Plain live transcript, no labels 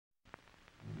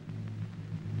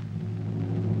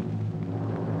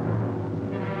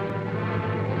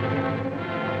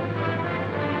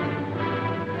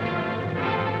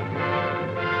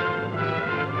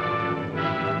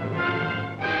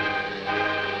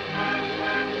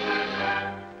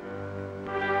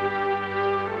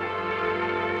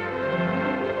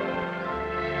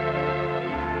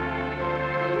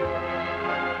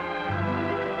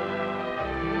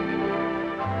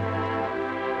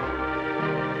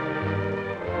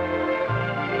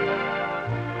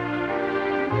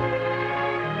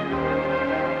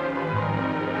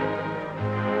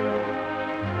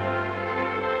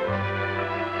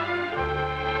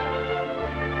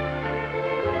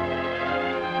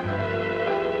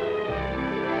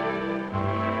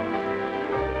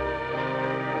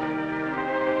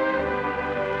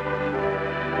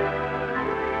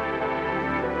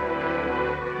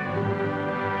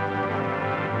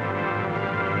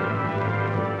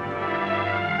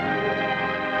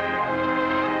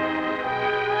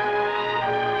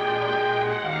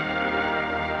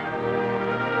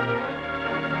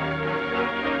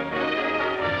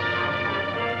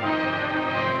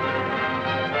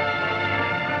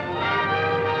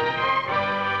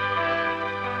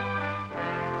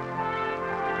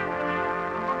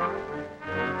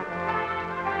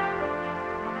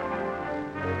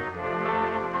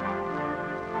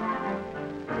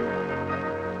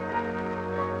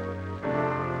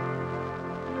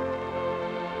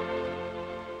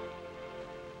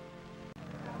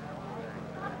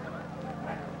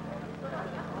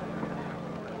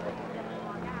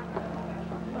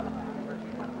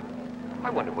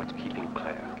wonder what's keeping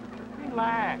Claire.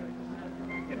 Relax.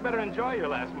 You'd better enjoy your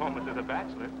last moment as a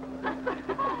bachelor.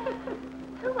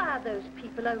 Who are those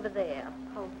people over there?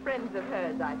 Oh, friends of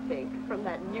hers, I think, from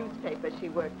that newspaper she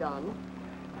worked on.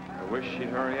 I wish she'd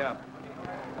hurry up.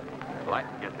 I'd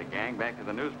like to get the gang back to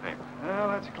the newspaper. Well,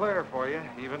 that's Claire for you.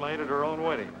 Even late at her own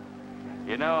wedding.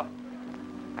 You know,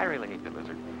 I really hate the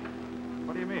lizard.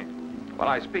 What do you mean? Well,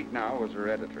 I speak now as her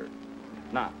editor,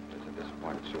 not as a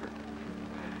disappointed suitor.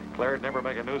 Claire'd never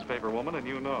make a newspaper woman, and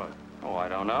you know it. Oh, I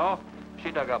don't know.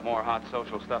 She dug up more hot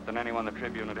social stuff than anyone the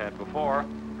Tribune had had before.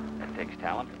 That takes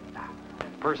talent.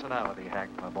 Personality, Hack,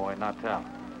 my boy, not talent.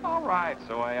 All right,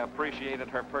 so I appreciated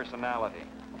her personality.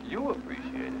 You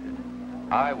appreciated it.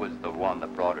 I was the one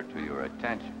that brought her to your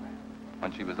attention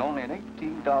when she was only an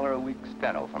 $18 a week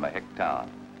steno from a hick town.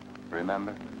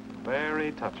 Remember?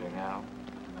 Very touching, Al.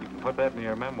 You can put that in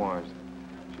your memoirs.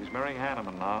 She's marrying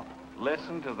Henneman now.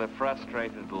 Listen to the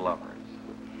frustrated lovers.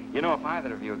 You know, if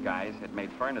either of you guys had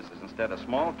made furnaces instead of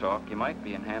small talk, you might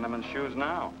be in Henneman's shoes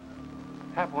now.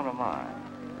 Have one of mine.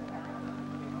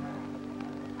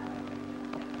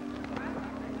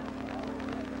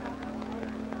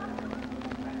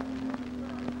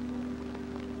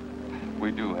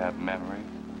 We do have memories,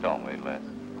 don't we, Les?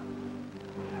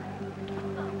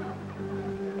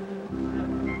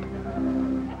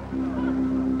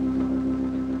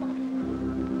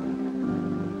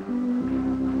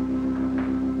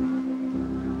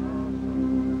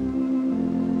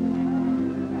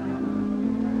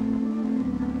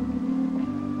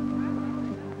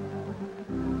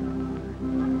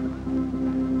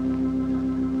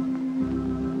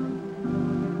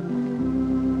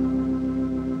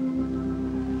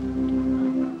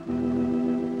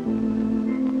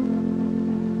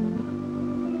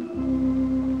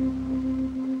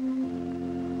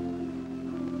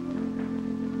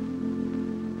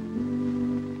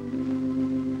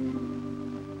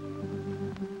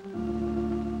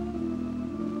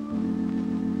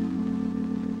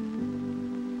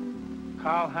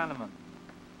 Carl Henneman,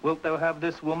 wilt thou have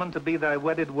this woman to be thy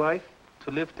wedded wife,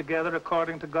 to live together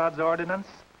according to God's ordinance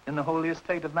in the holy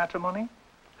estate of matrimony?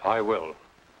 I will.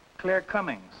 Claire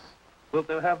Cummings, wilt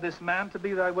thou have this man to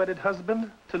be thy wedded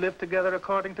husband, to live together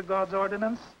according to God's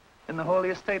ordinance in the holy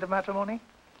estate of matrimony?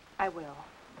 I will.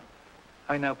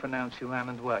 I now pronounce you man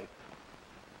and wife.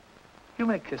 You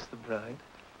may kiss the bride.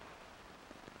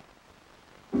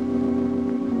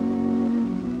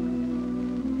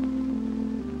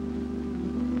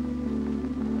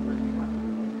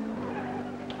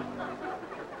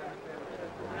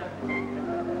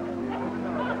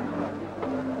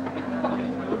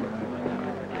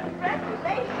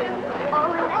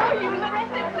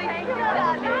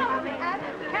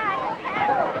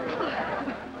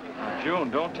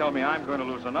 June, don't tell me I'm going to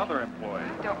lose another employee.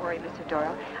 Don't worry, Mr.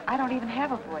 Doyle. I don't even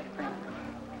have a boyfriend.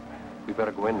 We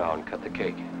better go in now and cut the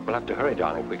cake. We'll have to hurry,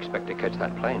 darling, if we expect to catch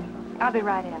that plane. I'll be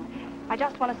right in. I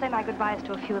just want to say my goodbyes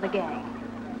to a few of the gang.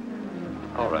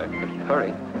 All right, but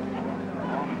hurry.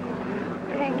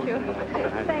 Thank you.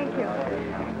 Thank you.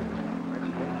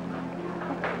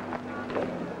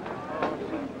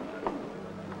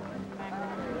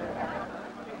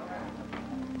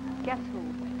 Guess who?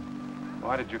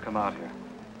 Why did you come out here?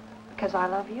 Because I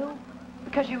love you.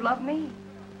 Because you love me.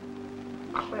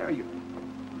 Claire, you're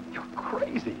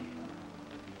crazy.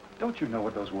 Don't you know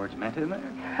what those words meant in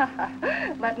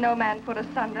there? Let no man put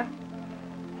asunder.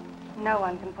 No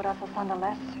one can put us asunder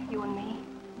less, you and me.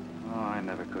 Oh, I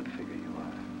never could figure you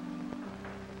out.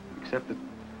 Except that,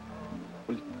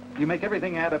 well, you make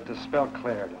everything add up to spell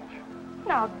Claire, don't you?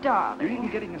 Now, darling. You're even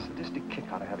getting a sadistic kick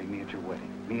out of having me at your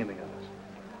wedding, me and the others.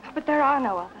 But there are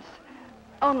no others.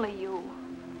 Only you.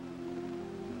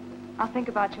 I'll think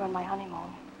about you on my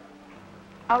honeymoon.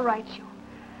 I'll write you.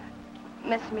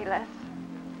 Miss me less.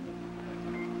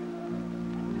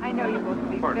 I know you both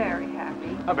will be very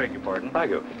happy. I beg your pardon.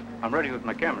 Thank you. I'm ready with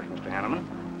my cameras, Mr. Henneman.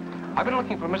 I've been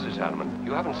looking for Mrs. Henneman.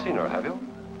 You haven't seen her, have you?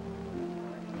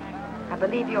 I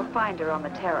believe you'll find her on the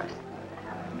terrace.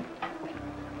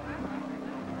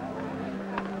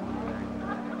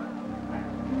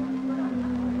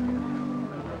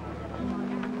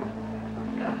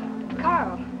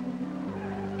 Carl,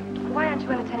 why aren't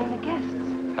you entertaining the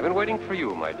guests? I've been waiting for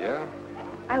you, my dear.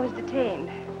 I was detained.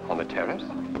 On the terrace?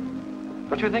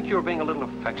 Don't you think you were being a little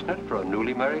affectionate for a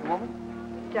newly married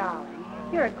woman? Darling,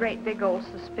 you're a great big old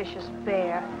suspicious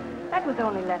bear. That was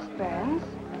only Les Burns.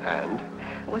 And?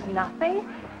 It was nothing.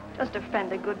 Just a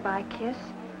friendly goodbye kiss.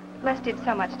 Les did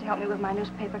so much to help me with my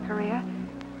newspaper career.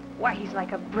 Why, he's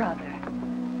like a brother.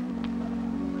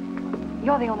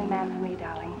 You're the only man for me,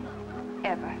 darling.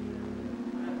 Ever.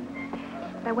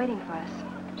 They're waiting for us.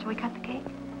 Shall we cut the cake?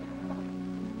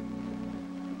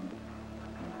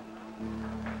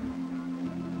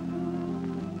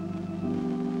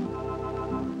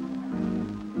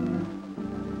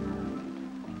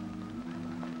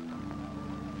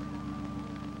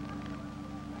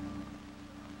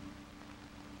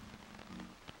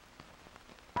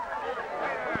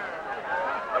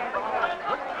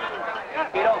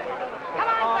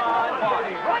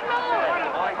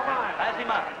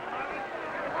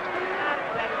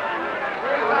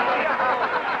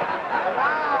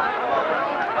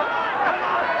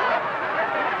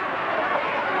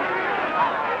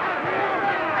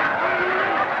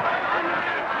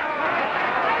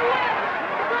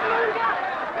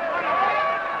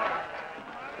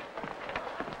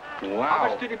 How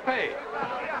much did you pay?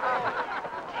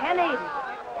 $10.80.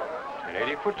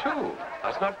 $10.80 for two.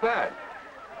 That's not bad.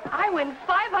 I win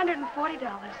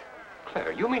 $540.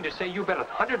 Claire, you mean to say you bet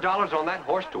 $100 on that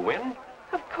horse to win?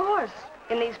 Of course.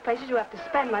 In these places, you have to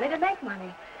spend money to make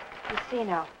money. You see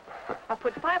now, I'll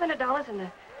put $500 in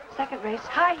the second race,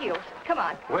 high heels. Come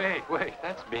on. Wait,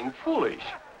 that's being foolish.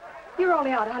 You're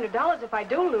only out $100 if I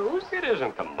do lose. It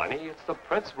isn't the money, it's the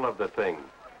principle of the thing.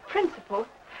 Principle?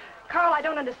 Carl, I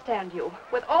don't understand you.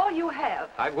 With all you have.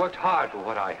 I've worked hard for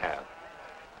what I have.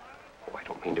 Oh, I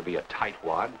don't mean to be a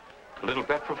tightwad. A little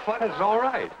bet for fun is all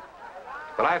right.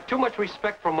 But I have too much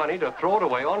respect for money to throw it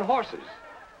away on horses.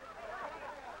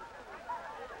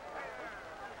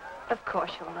 Of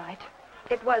course you're right.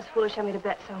 It was foolish of me to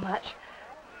bet so much.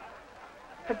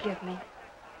 Forgive me.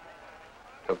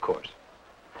 Of course.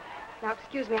 Now,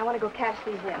 excuse me, I want to go cash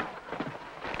these in.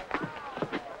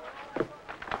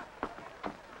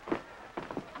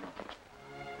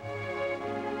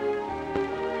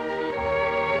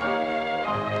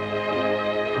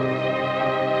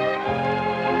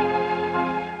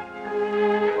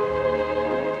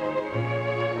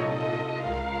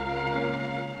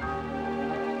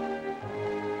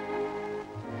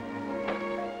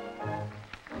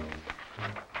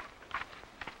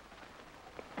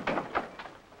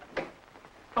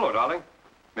 Hello, darling.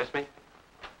 Miss me?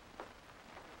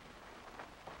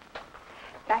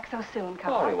 Back so soon, Oh,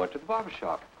 Carl. I went to the barber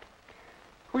shop.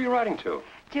 Who are you writing to?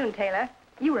 June Taylor.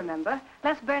 You remember.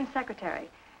 Les Burns' secretary.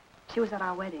 She was at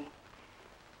our wedding.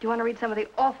 Do you want to read some of the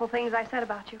awful things I said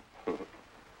about you?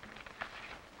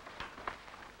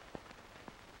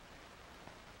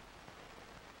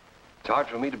 It's hard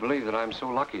for me to believe that I'm so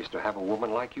lucky as to have a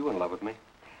woman like you in love with me.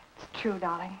 It's true,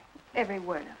 darling. Every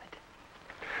word of it.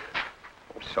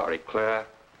 I'm sorry, Claire.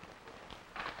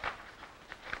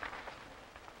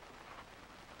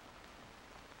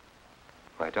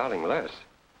 My darling Les.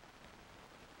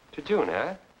 To June,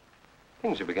 eh?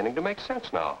 Things are beginning to make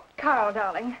sense now. Carl,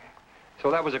 darling. So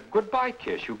that was a goodbye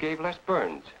kiss you gave Les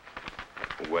Burns.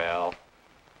 Well,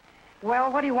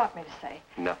 Well, what do you want me to say?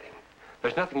 nothing.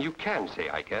 There's nothing you can say,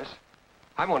 I guess.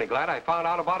 I'm only glad I found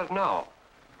out about it now.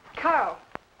 Carl,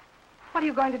 what are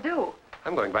you going to do?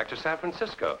 I'm going back to San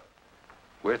Francisco.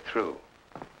 We're through.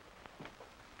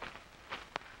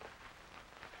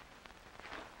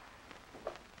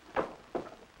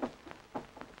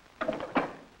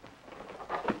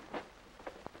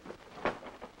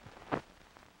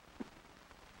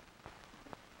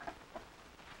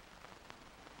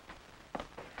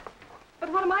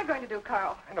 But what am I going to do,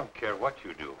 Carl? I don't care what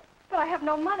you do. But I have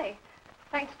no money.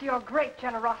 Thanks to your great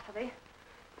generosity.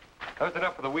 There's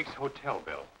enough for the week's hotel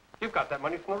bill. You've got that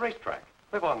money from the racetrack.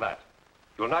 Live on that.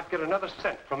 You'll not get another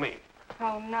cent from me.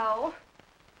 Oh, no.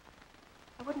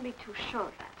 I wouldn't be too sure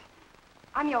of that.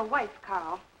 I'm your wife,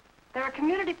 Carl. There are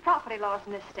community property laws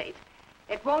in this state.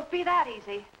 It won't be that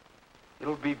easy.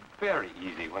 It'll be very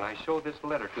easy when I show this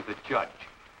letter to the judge.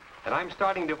 And I'm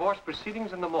starting divorce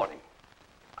proceedings in the morning.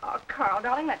 Oh, Carl,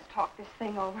 darling, let's talk this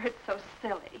thing over. It's so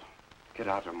silly. Get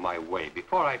out of my way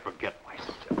before I forget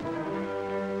myself.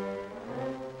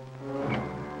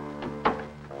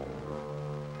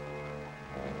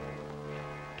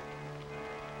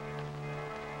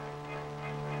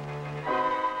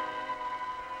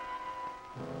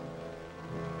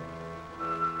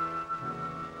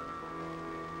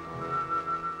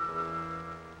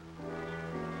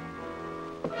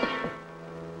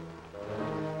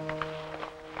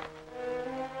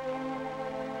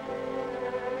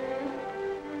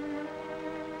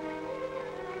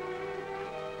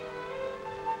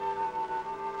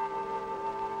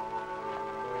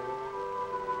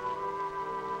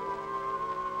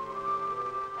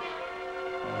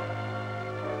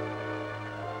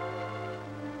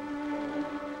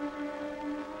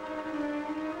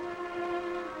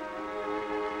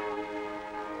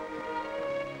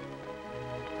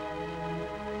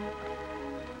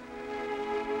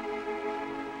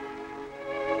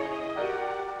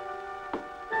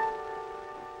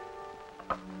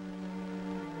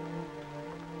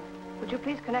 Would you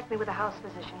please connect me with a house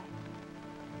physician?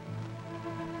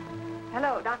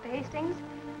 Hello, Dr. Hastings?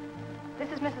 This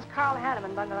is Mrs. Carl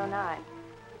Henneman, Bungalow 9.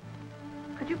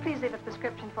 Could you please leave a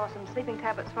prescription for some sleeping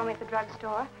tablets for me at the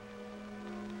drugstore?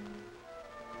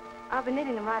 I'll be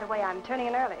needing them right away. I'm turning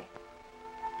in early.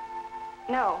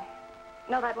 No,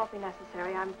 that won't be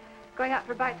necessary. I'm going out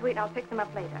for a bite to eat, and I'll pick them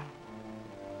up later.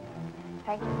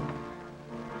 Thank you.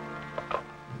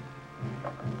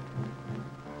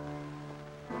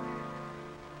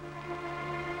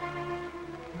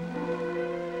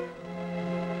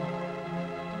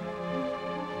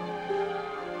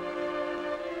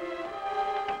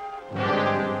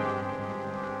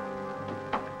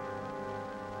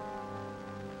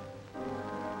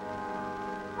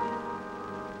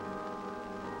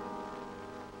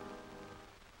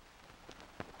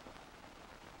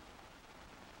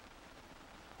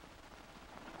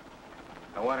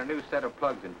 I want a new set of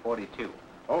plugs in 42.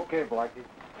 Okay, Blackie.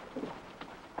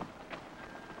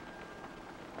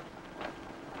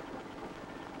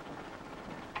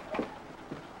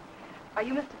 Are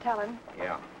you Mr. Tellin?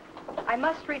 Yeah. I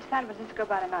must reach San Francisco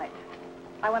by tonight.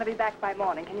 I want to be back by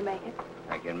morning. Can you make it?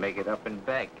 I can make it up and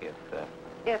back if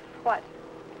If what?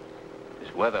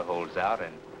 this weather holds out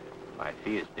and my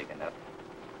fee is big enough.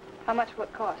 How much will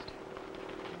it cost?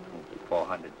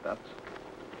 $400.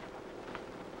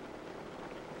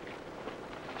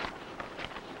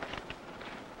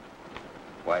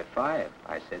 Why, 5?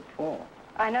 I said 4.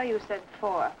 I know you said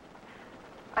 4.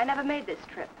 I never made this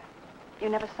trip. You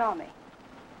never saw me.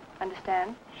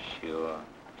 Understand? Sure.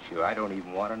 I don't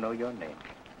even want to know your name.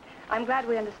 I'm glad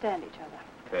we understand each other.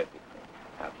 Perfectly.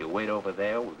 Now, if you wait over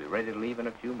there, we'll be ready to leave in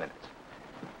a few minutes.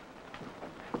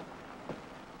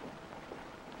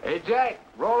 Hey, Jack,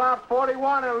 roll out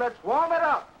 41 and let's warm it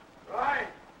up. Right.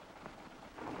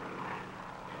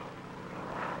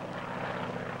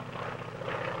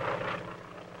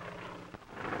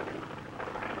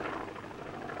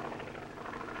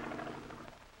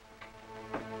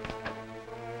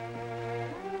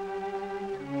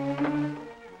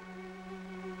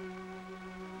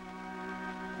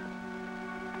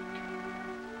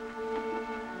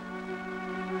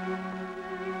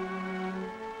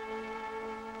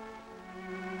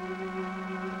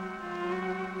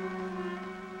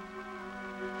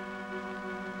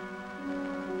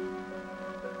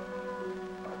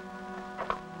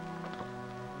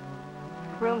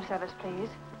 Room service, please.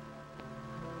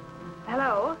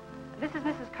 Hello? This is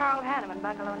Mrs. Carl Henneman,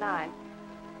 Bungalow 9.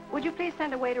 Would you please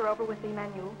send a waiter over with the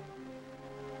menu?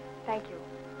 Thank you.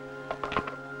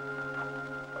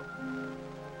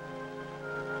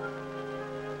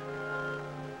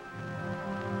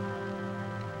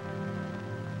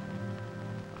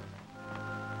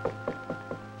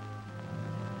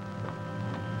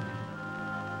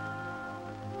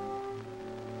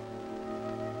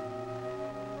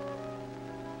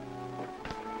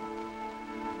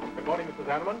 Good morning, Mrs.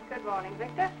 Hanneman. Good morning,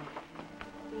 Victor.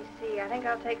 Let me see, I think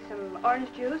I'll take some orange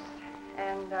juice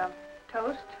and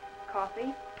toast,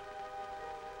 coffee.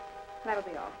 That'll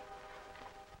be all.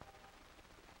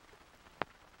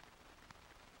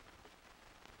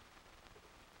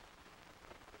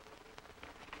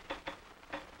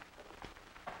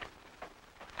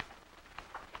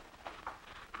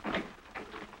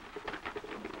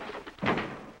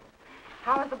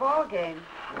 How was the ball game?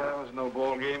 That was no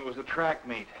ball game. It was a track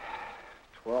meet.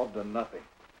 12-0.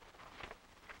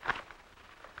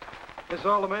 This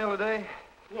all the mail today?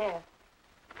 Yes.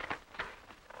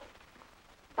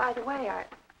 By the way,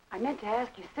 I meant to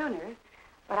ask you sooner,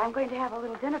 but I'm going to have a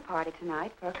little dinner party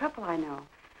tonight for a couple I know.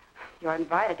 You're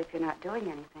invited if you're not doing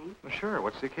anything. Well, sure.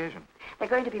 What's the occasion? They're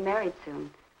going to be married soon.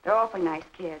 They're awfully nice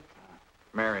kids.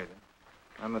 Married.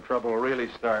 Then the trouble will really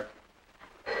start.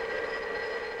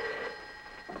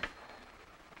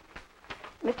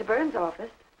 Mr. Burns' office.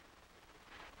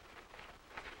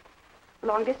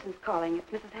 Long distance calling.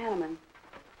 It's Mrs. Hanneman.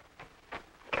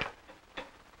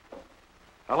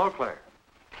 Hello, Claire.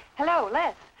 Hello,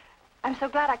 Les. I'm so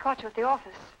glad I caught you at the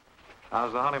office.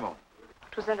 How's the honeymoon?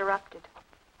 It was interrupted.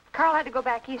 Carl had to go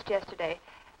back east yesterday.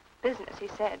 Business, he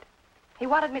said. He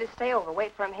wanted me to stay over,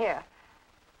 wait for him here.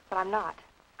 But I'm not.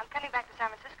 I'm coming back to San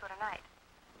Francisco tonight.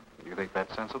 You think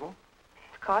that's sensible?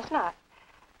 Of course not.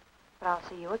 But I'll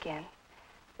see you again.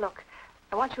 Look,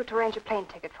 I want you to arrange a plane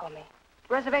ticket for me.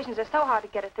 Reservations are so hard to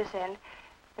get at this end,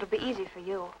 it'll be easy for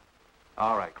you.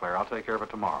 All right, Claire. I'll take care of it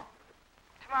tomorrow.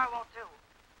 Tomorrow won't do.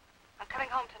 I'm coming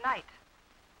home tonight.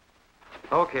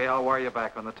 Okay, I'll wire you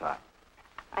back on the time.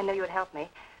 I know you would help me.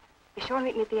 Be sure and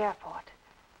meet me at the airport.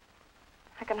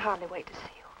 I can hardly wait to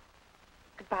see you.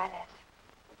 Goodbye, Les.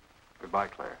 Goodbye,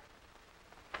 Claire.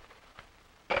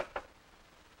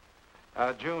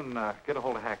 June, get a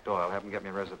hold of Hack Doyle. Have him get me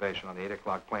a reservation on the 8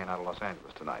 o'clock plane out of Los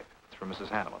Angeles tonight. It's for Mrs.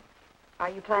 Henneman. Are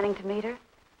you planning to meet her?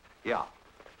 Yeah.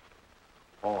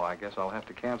 Oh, I guess I'll have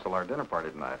to cancel our dinner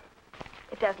party tonight.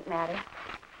 It doesn't matter.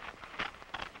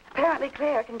 Apparently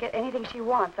Claire can get anything she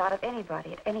wants out of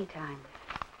anybody at any time.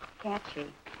 Can't she?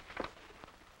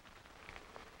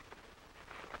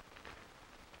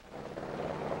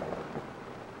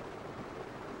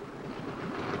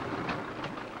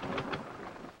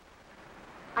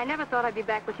 I never thought I'd be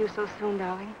back with you so soon,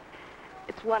 darling.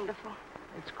 It's wonderful.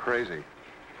 It's crazy.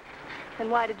 Then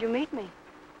why did you meet me?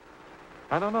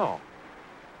 I don't know.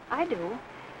 I do.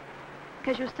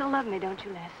 Because you still love me, don't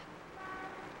you, Les?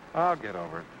 I'll get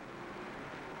over it.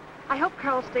 I hope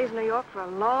Carl stays in New York for a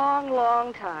long,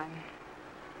 long time.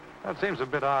 That seems a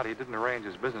bit odd. He didn't arrange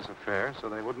his business affairs, so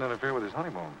they wouldn't interfere with his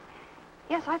honeymoon.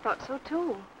 Yes, I thought so,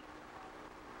 too.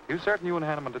 You certain you and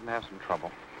Henneman didn't have some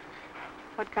trouble?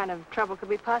 What kind of trouble could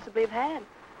we possibly have had?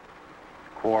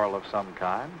 Quarrel of some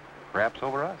kind? Perhaps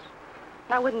over us?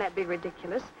 Now, wouldn't that be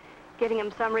ridiculous? Giving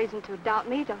him some reason to doubt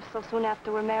me just so soon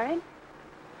after we're married?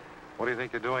 What do you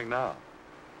think you're doing now?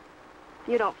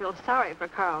 You don't feel sorry for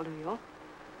Carl, do you?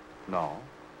 No.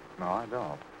 No, I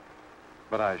don't.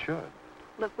 But I should.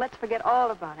 Look, let's forget all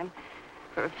about him.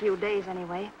 For a few days,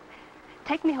 anyway.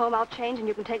 Take me home, I'll change, and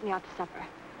you can take me out to supper.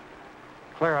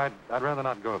 Claire, I'd rather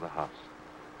not go to the house.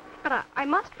 But I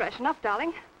must freshen up,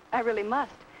 darling. I really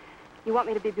must. You want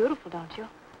me to be beautiful, don't you?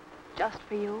 Just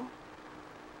for you?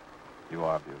 You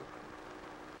are beautiful.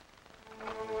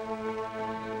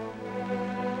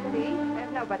 See?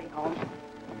 There's nobody home.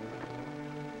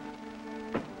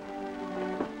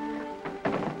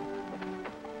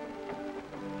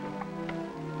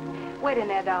 Wait in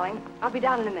there, darling. I'll be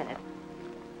down in a minute.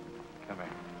 Come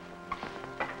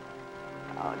here.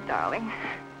 Oh, darling.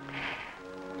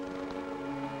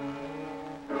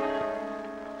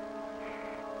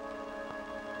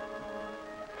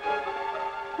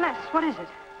 Les, what is it?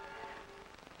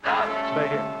 Stay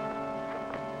here.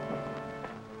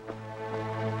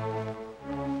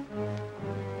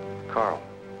 Carl.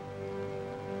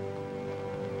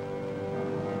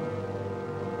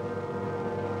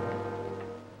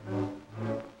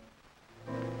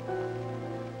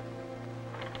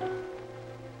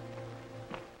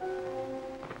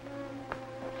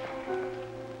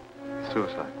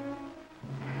 Suicide.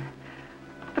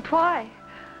 But why?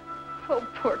 Oh,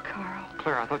 poor Carl.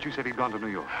 Claire, I thought you said he'd gone to New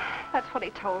York. That's what he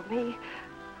told me.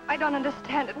 I don't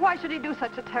understand it. Why should he do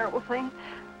such a terrible thing?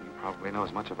 You probably know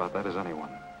as much about that as anyone.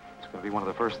 It's going to be one of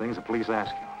the first things the police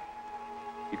ask you.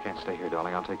 You can't stay here,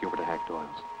 darling. I'll take you over to Hack Doyle's.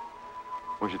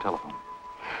 Where's your telephone?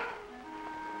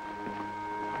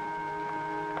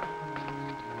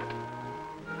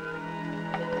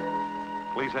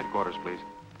 Police headquarters, please.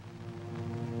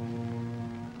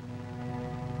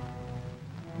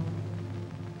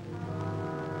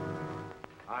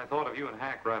 I thought of you and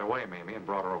Hack right away, Mamie, and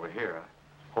brought her over here.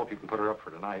 I hope you can put her up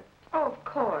for tonight. Oh, of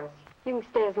course. You can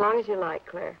stay as long as you like,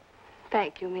 Claire.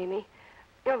 Thank you, Mimi.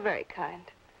 You're very kind.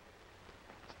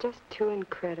 It's just too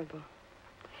incredible.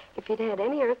 If you'd had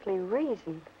any earthly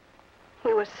reason.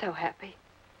 We were so happy.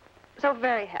 So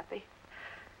very happy.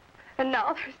 And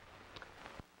now there's...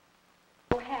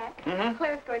 Oh, Hack,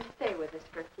 Claire's going to stay with us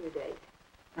for a few days.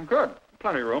 Good.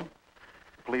 Plenty of room.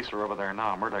 The police are over there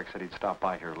now. Murdoch said he'd stop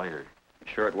by here later. You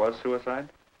sure it was suicide?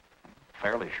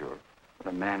 Fairly sure. With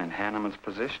a man in Hanneman's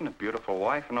position, a beautiful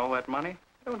wife, and all that money?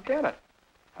 I don't get it.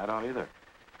 I don't either.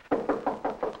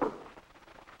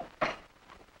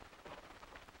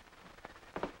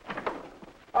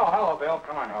 Oh, hello, Bill.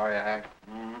 Come on. How are you, Hack?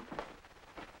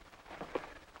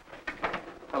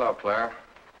 Hello, Claire.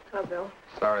 Hello, Bill.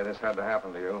 Sorry this had to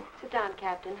happen to you. Sit down,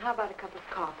 Captain. How about a cup of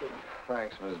coffee?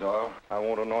 Thanks, Miss Doyle. I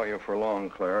won't annoy you for long,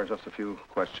 Claire. Just a few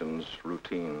questions,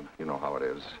 routine. You know how it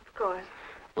is. Of course.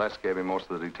 Les gave me most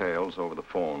of the details over the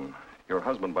phone. Your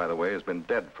husband, by the way, has been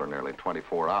dead for nearly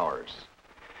 24 hours.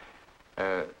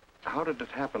 How did it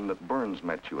happen that Burns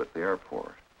met you at the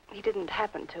airport? He didn't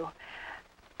happen to.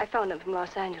 I phoned him from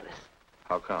Los Angeles.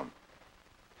 How come?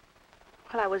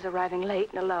 Well, I was arriving late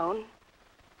and alone.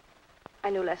 I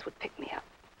knew Les would pick me up.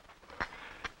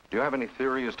 Do you have any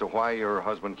theory as to why your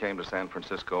husband came to San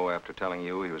Francisco after telling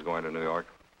you he was going to New York?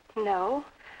 No.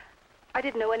 I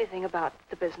didn't know anything about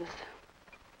the business.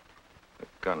 The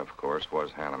gun, of course,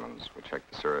 was Hanneman's. We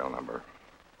checked the serial number.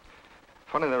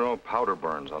 Funny there are no powder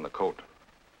burns on the coat.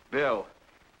 Bill,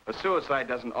 a suicide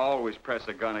doesn't always press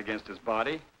a gun against his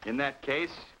body. In that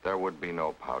case... There would be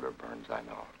no powder burns, I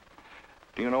know.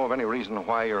 Do you know of any reason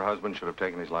why your husband should have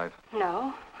taken his life?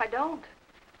 No, I don't.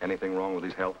 Anything wrong with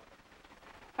his health?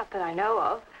 Not that I know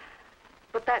of.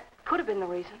 But that could have been the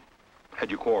reason. Had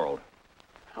you quarreled?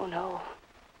 Oh, no.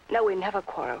 No, we never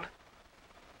quarreled.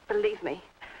 Believe me,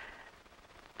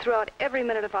 throughout every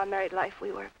minute of our married life,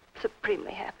 we were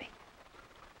supremely happy.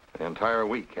 The entire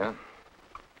week, huh?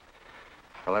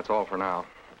 Well, that's all for now.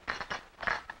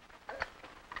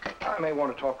 I may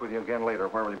want to talk with you again later.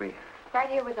 Where will you be? Right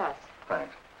here with us.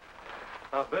 Thanks.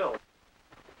 Bill,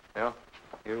 Yeah?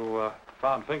 you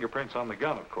found fingerprints on the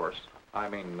gun, of course. I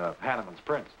mean, Henneman's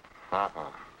prints. Uh-uh.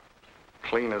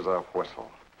 Clean as a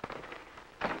whistle.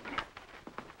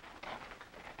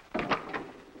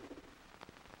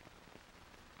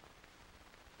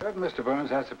 Mr. Burns,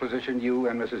 that's the position you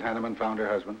and Mrs. Henneman found her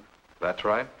husband? That's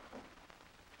right.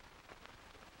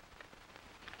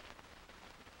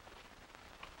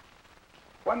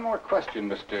 One more question,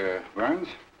 Mr. Burns.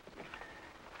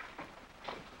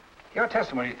 Your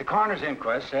testimony at the coroner's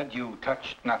inquest said you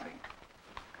touched nothing.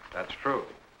 That's true.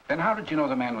 Then how did you know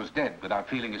the man was dead without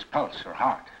feeling his pulse or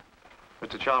heart?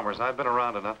 Mr. Chalmers, I've been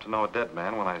around enough to know a dead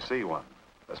man when I see one,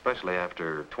 especially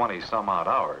after 20-some-odd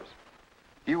hours.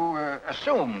 You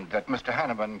assumed that Mr.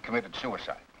 Henneman committed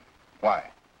suicide. Why?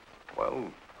 Well,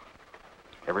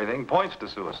 everything points to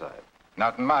suicide.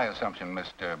 Not in my assumption,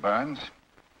 Mr. Burns.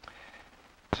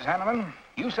 Mrs. Henneman,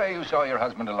 you say you saw your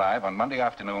husband alive on Monday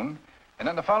afternoon, and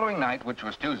then the following night, which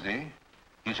was Tuesday,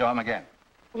 you saw him again.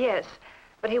 Yes,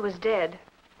 but he was dead.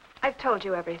 I've told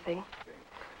you everything.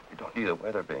 You don't need a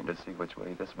weather vane to see which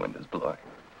way this wind is blowing.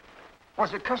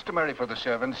 Was it customary for the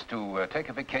servants to take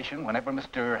a vacation whenever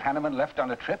Mr. Henneman left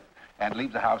on a trip and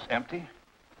leave the house empty?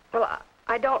 Well,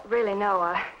 I don't really know.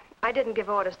 I didn't give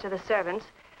orders to the servants.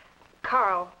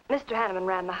 Carl, Mr. Henneman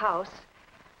ran the house.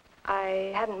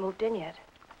 I hadn't moved in yet.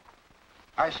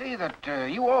 I see that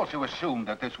you also assumed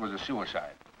that this was a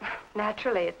suicide.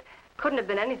 Naturally, it couldn't have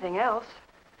been anything else.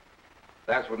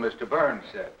 That's what Mr. Burns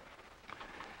said.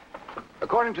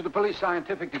 According to the Police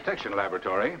Scientific Detection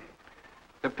Laboratory,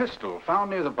 the pistol found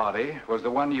near the body was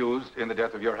the one used in the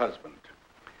death of your husband.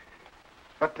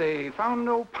 But they found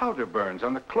no powder burns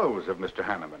on the clothes of Mr.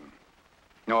 Henneman,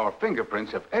 nor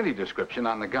fingerprints of any description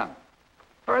on the gun.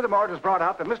 Furthermore, it was brought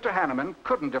out that Mr. Henneman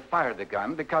couldn't have fired the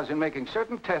gun because in making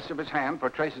certain tests of his hand for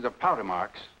traces of powder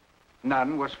marks,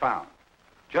 none was found.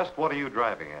 Just what are you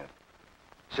driving at?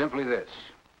 Simply this.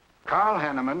 Carl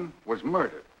Henneman was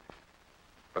murdered.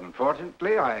 But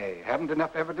unfortunately, I haven't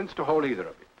enough evidence to hold either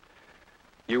of you.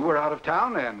 You were out of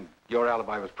town, and your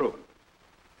alibi was proven.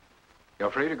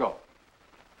 You're free to go.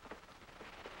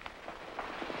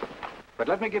 But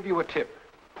let me give you a tip.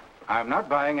 I'm not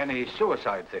buying any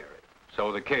suicide theory,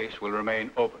 so the case will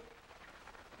remain open.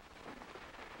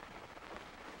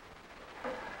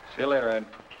 See you later, Ed.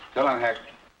 So long, Hack.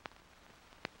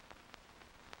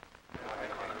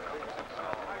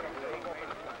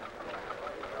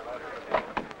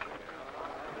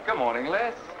 Good morning,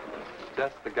 Les.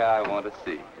 Just the guy I want to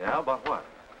see. Yeah, about what?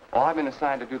 Oh, I've been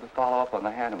assigned to do the follow-up on the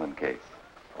Henneman case.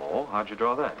 Oh, how'd you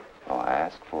draw that? Oh, I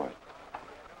asked for it.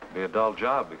 It'd be a dull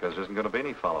job because there isn't going to be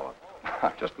any follow-up.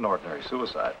 Just an ordinary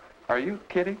suicide. Are you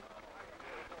kidding?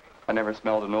 I never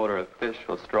smelled an odor of fish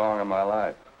so strong in my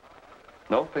life.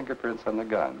 No fingerprints on the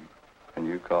gun, and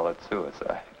you call it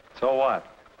suicide. So what?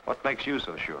 What makes you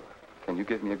so sure? Can you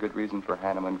give me a good reason for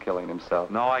Henneman killing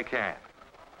himself? No, I can't.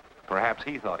 Perhaps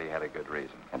he thought he had a good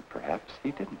reason. And perhaps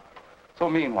he didn't. So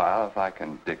meanwhile, if I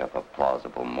can dig up a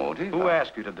plausible motive... Who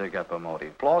asked you to dig up a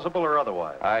motive, plausible or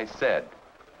otherwise? I said,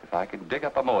 if I can dig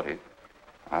up a motive,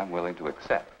 I'm willing to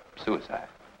accept suicide.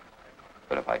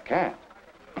 But if I can't,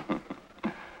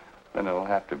 then it'll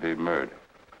have to be murder.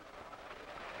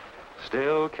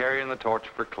 Still carrying the torch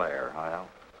for Claire, Al?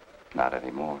 Not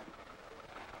anymore.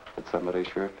 But somebody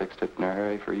sure fixed it in a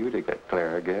hurry for you to get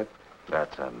Claire again.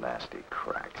 That's a nasty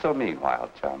crack. So meanwhile,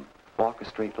 chum, walk a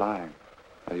straight line.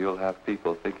 Or you'll have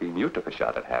people thinking you took a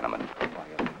shot at Henneman.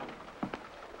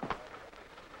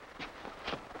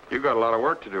 You got a lot of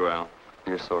work to do, Al.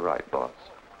 You're so right, boss.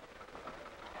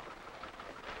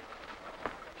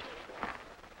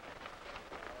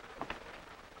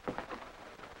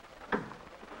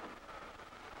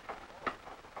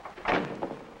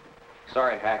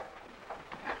 Sorry, Hack.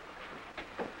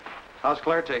 How's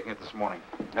Claire taking it this morning?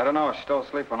 I don't know. She still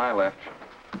asleep when I left.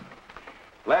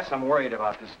 Les, I'm worried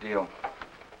about this deal.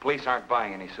 Police aren't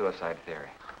buying any suicide theory.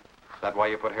 Is that why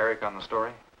you put Herrick on the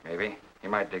story? Maybe. He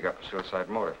might dig up a suicide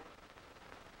motive.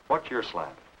 What's your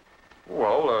slant?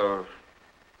 Well,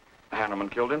 Henneman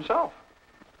killed himself.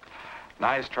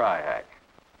 Nice try, Hack.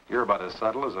 You're about as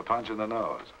subtle as a punch in the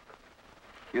nose.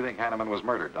 You think Henneman was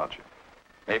murdered, don't you?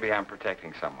 Maybe I'm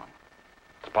protecting someone.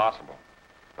 It's possible.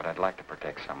 But I'd like to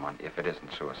protect someone if it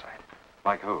isn't suicide.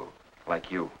 Like who?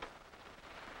 Like you.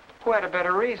 Who had a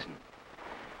better reason?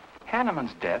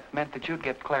 Henneman's death meant that you'd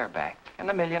get Claire back and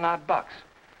 $1 million-odd bucks.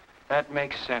 That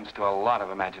makes sense to a lot of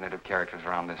imaginative characters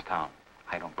around this town.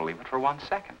 I don't believe it for 1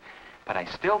 second. But I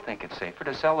still think it's safer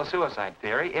to sell the suicide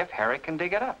theory if Herrick can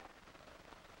dig it up.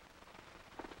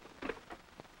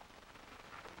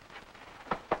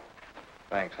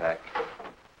 Thanks, Hack.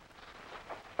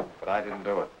 But I didn't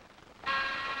do it.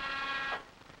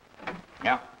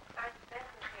 Yeah.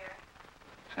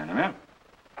 Send him in.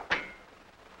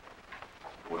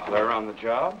 Was Claire on the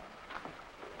job?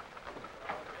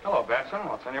 Hello, Batson.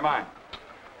 What's on your mind?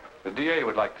 The DA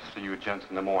would like to see you gents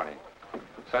in the morning.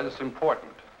 Says it's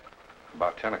important.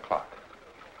 About 10 o'clock.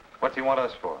 What's he want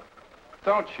us for?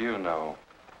 Don't you know?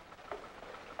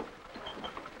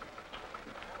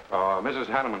 Mrs.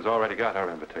 Henneman's already got her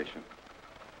invitation.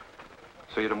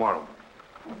 See you tomorrow.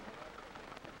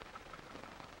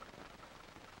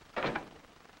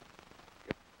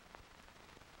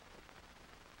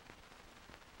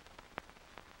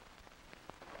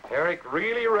 Herrick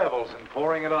really revels in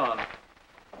pouring it on.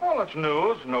 Well, it's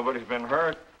news. Nobody's been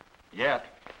hurt. Yet.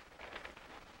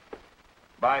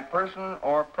 By person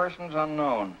or persons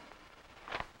unknown.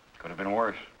 Could have been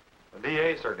worse. The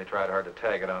DA certainly tried hard to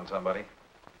tag it on somebody.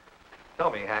 Tell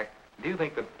me, Hack, do you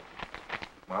think that,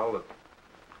 well, that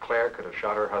Claire could have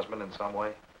shot her husband in some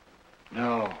way?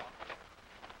 No.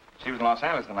 She was in Los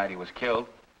Angeles the night he was killed.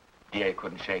 DA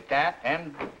couldn't shake that,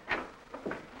 and...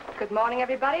 Good morning,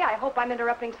 everybody. I hope I'm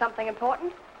interrupting something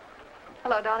important.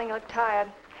 Hello, darling. You look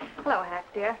tired. Hello, Hack,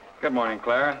 dear. Good morning,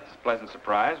 Claire. It's a pleasant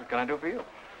surprise. What can I do for you?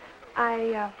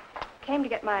 I came to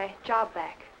get my job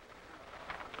back.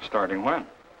 Starting when?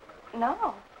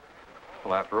 No.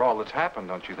 Well, after all that's happened,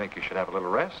 don't you think you should have a little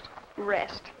rest?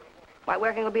 Rest. Why,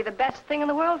 working will be the best thing in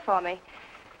the world for me.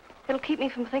 It'll keep me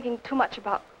from thinking too much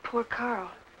about poor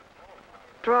Carl.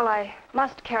 After all, I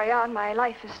must carry on. My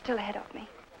life is still ahead of me.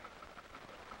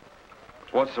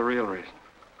 What's the real reason?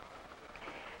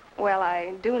 Well,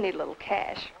 I do need a little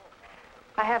cash.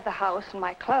 I have the house and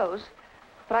my clothes,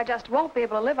 but I just won't be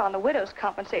able to live on the widow's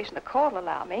compensation the court will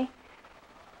allow me.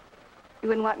 You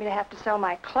wouldn't want me to have to sell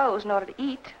my clothes in order to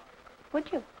eat, would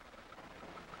you?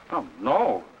 Oh,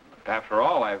 no. After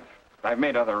all, I've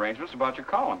made other arrangements about your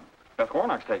column. Beth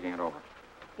Warnock's taking it over.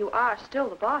 You are still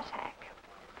the boss, Hack.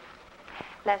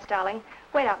 Les, darling,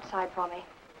 wait outside for me.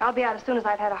 I'll be out as soon as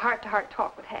I've had a heart-to-heart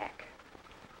talk with Hack.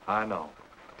 I know.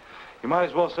 You might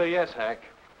as well say yes, Hack.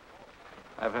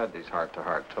 I've had these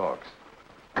heart-to-heart talks.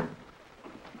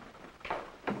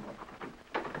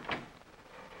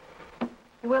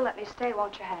 You will let me stay,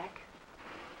 won't you, Hack?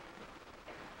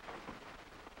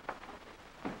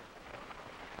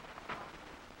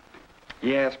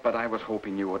 Yes, but I was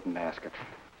hoping you wouldn't ask it.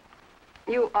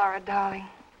 You are a darling.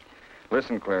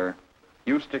 Listen, Claire,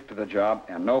 you stick to the job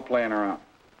and no playing around.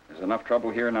 There's enough trouble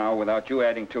here now without you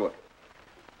adding to it.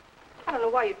 I don't know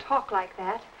why you talk like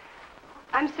that.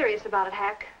 I'm serious about it,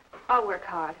 Hack. I'll work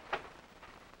hard.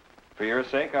 For your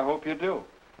sake, I hope you do.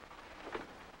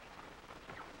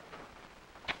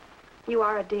 You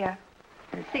are a dear.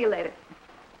 See you later.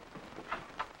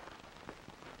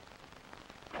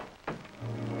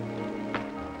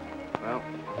 Well,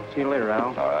 see you later,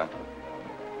 Al. All right.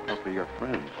 Hope you're your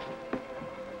friends.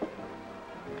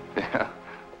 Yeah,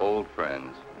 old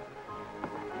friends.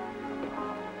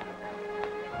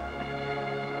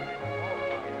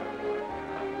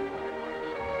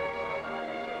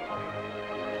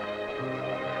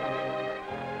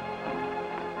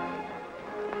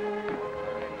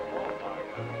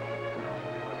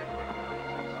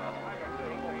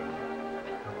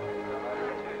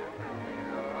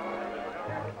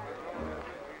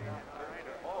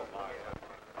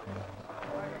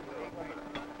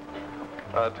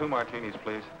 Two martinis,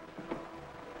 please.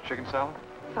 Chicken salad?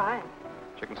 Fine.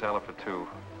 Chicken salad for two.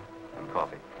 And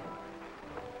coffee.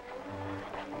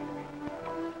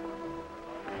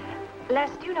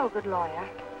 Les, do you know a good lawyer?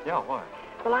 Yeah, why?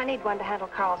 Well, I need one to handle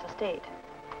Carl's estate.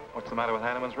 What's the matter with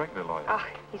Hanneman's regular lawyer? Ah,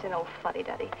 he's an old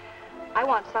fuddy-duddy. I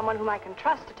want someone whom I can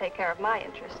trust to take care of my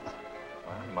interests.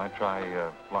 Well, you might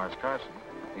try Lawrence Carson.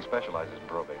 He specializes in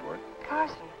probate work.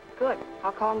 Carson? Good.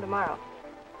 I'll call him tomorrow.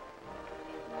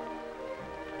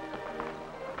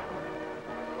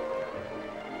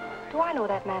 Do I know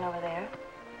that man over there?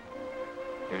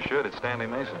 You should. It's Stanley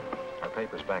Mason. Our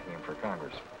paper's backing him for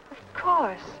Congress. Of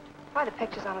course. Why, the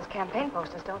pictures on his campaign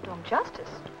posters don't do him justice.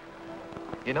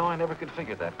 You know, I never could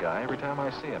figure that guy. Every time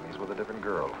I see him, he's with a different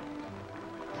girl.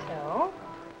 So?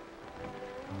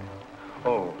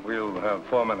 Oh, we'll have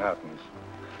 4 Manhattans.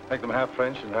 Make them half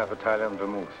French and half Italian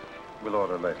vermouth. We'll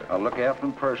order later. I'll look after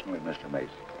them personally, Mr. Mason.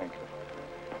 Thank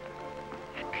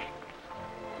you.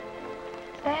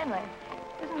 Stanley.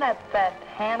 Isn't that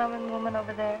Henneman woman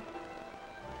over there?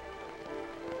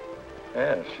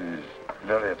 Yes, she's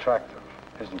very attractive,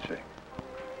 isn't she?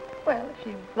 Well, if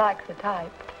she likes the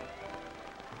type.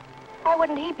 Why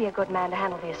wouldn't he be a good man to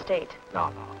handle the estate?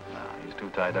 No. He's too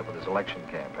tied up with his election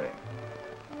campaign.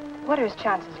 What are his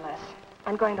chances, Les?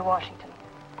 I'm going to Washington.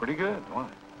 Pretty good. Why?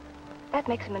 That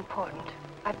makes him important.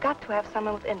 I've got to have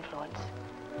someone with influence.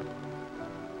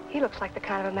 He looks like the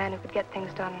kind of a man who could get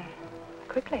things done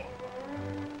quickly.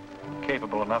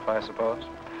 Capable enough, I suppose.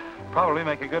 Probably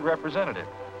make a good representative.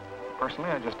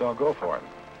 Personally, I just don't go for him.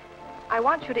 I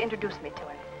want you to introduce me to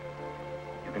him.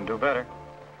 You can do better.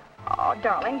 Oh,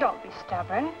 darling, don't be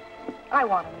stubborn. I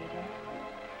want to meet him.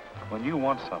 When you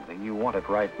want something, you want it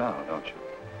right now, don't you?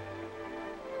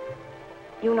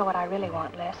 You know what I really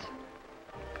want, Les.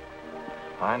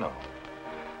 I know.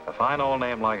 A fine old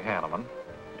name like Henneman,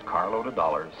 carload of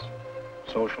dollars,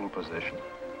 social position,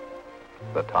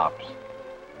 the tops.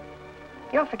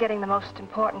 You're forgetting the most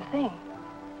important thing.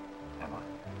 Am I?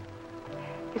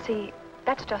 You see,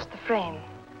 that's just the frame.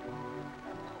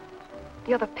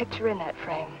 You're the picture in that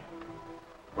frame.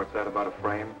 What's that about a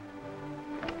frame?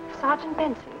 Sergeant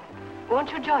Benson,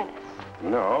 won't you join us?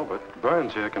 No, but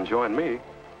Burns here can join me.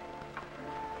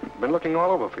 Been looking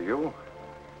all over for you.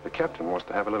 The captain wants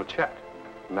to have a little chat.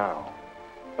 Now.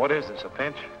 What is this, a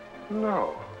pinch?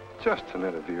 No, just an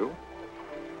interview.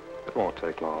 It won't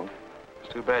take long.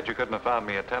 It's too bad you couldn't have found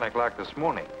me at 10 o'clock this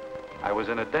morning. I was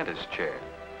in a dentist's chair.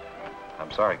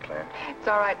 I'm sorry, Claire. It's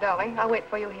all right, darling. I'll wait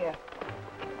for you here.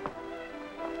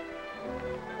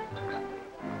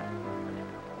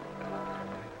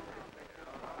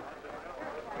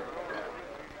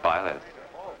 Violet.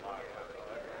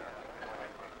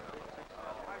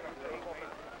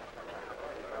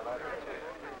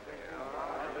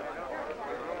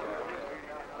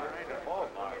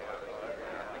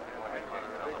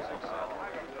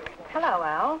 Hello,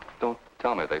 Al. Don't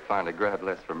tell me they finally grabbed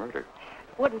Les for murder.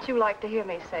 Wouldn't you like to hear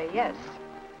me say yes?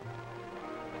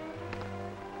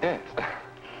 Yes.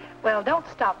 Well, don't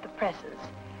stop the presses.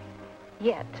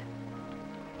 Yet.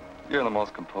 You're the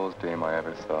most composed dame I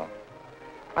ever saw.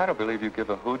 I don't believe you give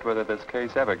a hoot whether this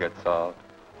case ever gets solved.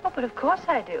 Oh, but of course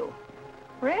I do.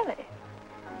 Really.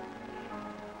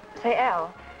 Say,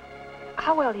 Al,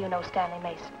 how well do you know Stanley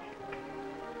Mason?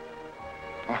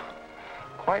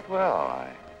 Quite well.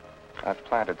 I've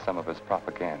planted some of his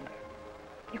propaganda.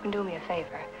 You can do me a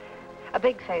favor. A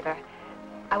big favor.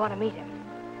 I want to meet him.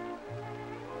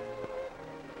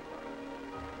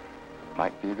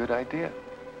 Might be a good idea.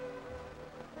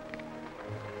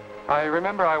 I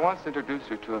remember I once introduced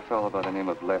you to a fellow by the name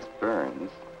of Les Burns.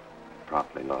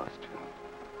 Promptly lost you.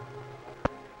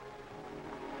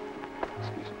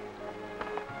 Excuse me.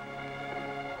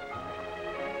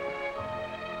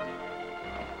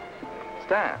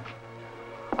 Stan,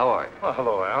 how are you? Well,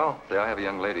 hello, Al. Say, I have a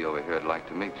young lady over here I'd like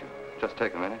to meet you. Just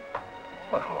take a minute.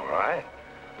 Well, all right.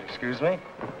 Excuse me?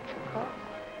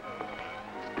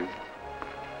 Excuse me.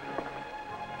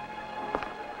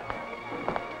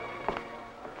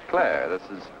 Claire, this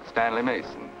is Stanley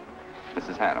Mason.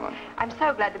 Mrs. Henneman. I'm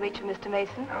so glad to meet you, Mr.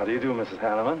 Mason. How do you do, Mrs.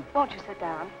 Henneman? Won't you sit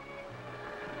down?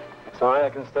 Sorry I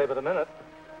can stay but a minute.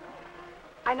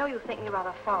 I know you think me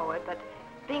rather forward, but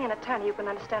being an attorney, you can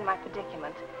understand my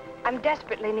predicament. I'm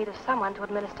desperately in need of someone to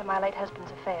administer my late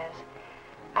husband's affairs.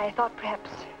 I thought perhaps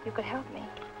you could help me.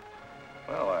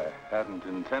 Well, I hadn't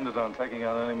intended on taking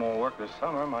on any more work this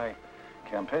summer. My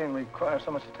campaign requires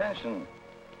so much attention.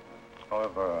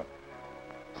 However,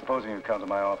 supposing you come to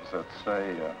my office at,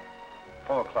 say,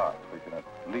 4 o'clock, we can at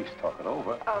least talk it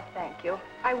over. Oh, thank you.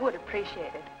 I would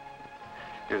appreciate it.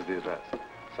 Here's the address.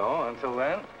 So, until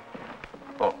then...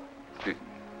 Oh, excuse me.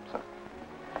 Sorry.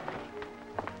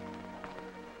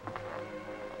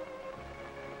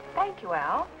 Thank you,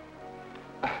 Al.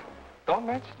 Don't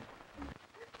mention it.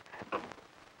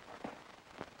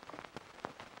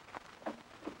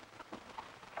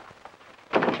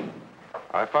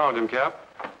 I found him, Cap.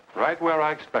 Right where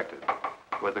I expected.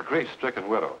 With a grief-stricken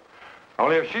widow.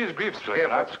 Only if she's grief-stricken...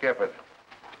 Skip it.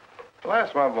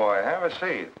 Les, my boy, have a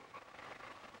seat.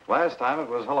 Last time it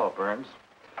was hello, Burns.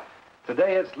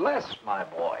 Today it's Les, my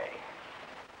boy.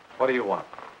 What do you want?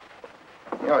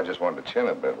 You know, I just wanted to chin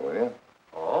a bit, will you?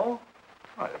 Oh?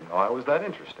 I didn't know I was that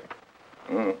interesting.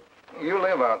 You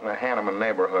live out in the Henneman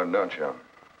neighborhood, don't you?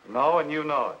 No, and you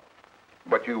know it.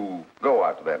 But you go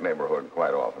out to that neighborhood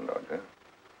quite often, don't you?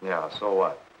 Yeah, so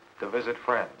what? To visit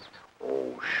friends.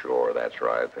 Oh, sure, that's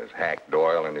right. There's Hack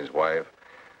Doyle and his wife,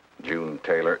 June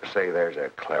Taylor. Say, there's a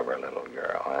clever little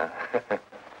girl, huh?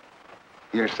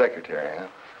 Your secretary,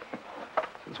 huh?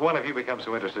 Since when have you become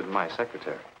so interested in my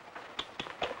secretary?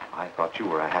 I thought you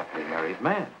were a happily married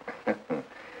man.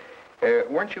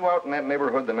 Weren't you out in that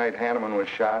neighborhood the night Henneman was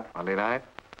shot? Monday night?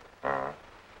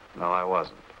 No, I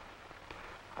wasn't.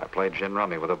 I played gin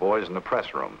rummy with the boys in the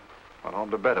press room. Went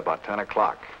home to bed about 10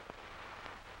 o'clock.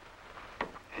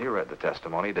 He read the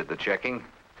testimony, did the checking.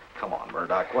 Come on,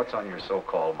 Murdoch, what's on your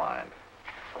so-called mind?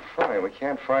 Funny, we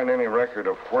can't find any record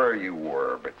of where you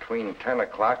were between 10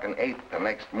 o'clock and 8 the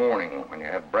next morning when you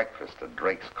had breakfast at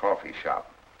Drake's coffee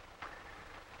shop.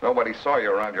 Nobody saw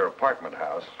you around your apartment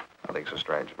house. Nothing so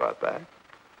strange about that.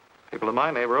 People in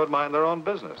my neighborhood mind their own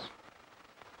business.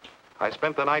 I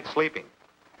spent the night sleeping.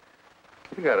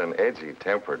 You got an edgy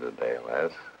temper today,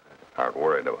 Les. Aren't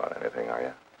worried about anything, are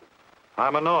you?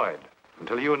 I'm annoyed.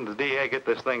 Until you and the DA get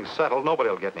this thing settled, nobody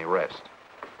will get any rest.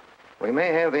 We may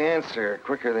have the answer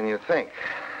quicker than you think.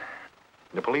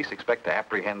 The police expect to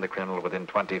apprehend the criminal within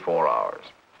 24 hours.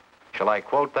 Shall I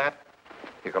quote that?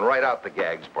 You can write out the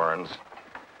gags, Burns.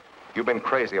 You've been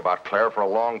crazy about Claire for a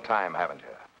long time, haven't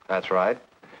you? That's right.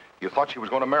 You thought she was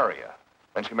going to marry you.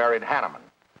 Then she married Henneman.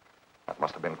 That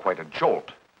must have been quite a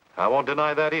jolt. I won't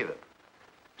deny that either.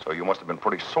 So you must have been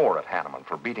pretty sore at Henneman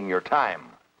for beating your time.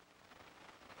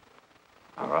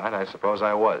 All right, I suppose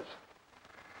I was.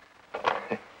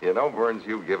 You know, Burns,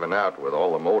 you've given out with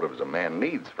all the motives a man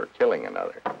needs for killing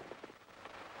another.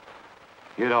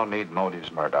 You don't need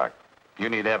motives, Murdoch. You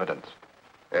need evidence.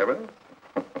 Evidence?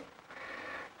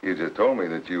 You just told me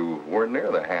that you weren't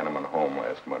near the Henneman home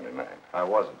last Monday night. I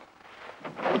wasn't.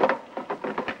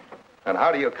 And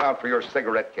how do you account for your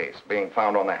cigarette case being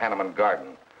found on the Henneman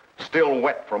garden, still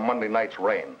wet from Monday night's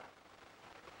rain?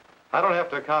 I don't have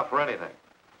to account for anything.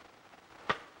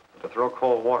 To throw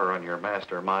cold water on your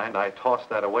mastermind, I tossed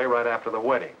that away right after the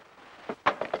wedding.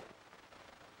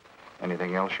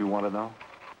 Anything else you want to know?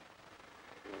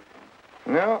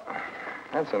 No,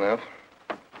 that's enough.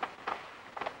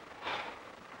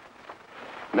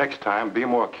 Next time, be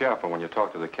more careful when you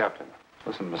talk to the captain.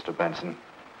 Listen, Mr. Benson,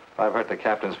 if I've hurt the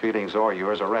captain's feelings or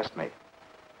yours, arrest me.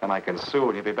 Then I can sue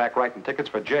and you'll be back writing tickets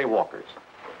for jaywalkers.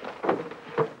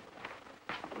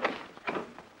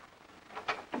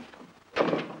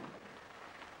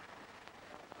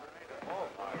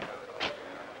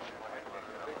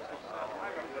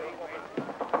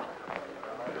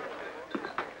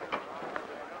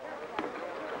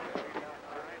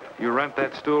 You rent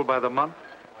that stool by the month?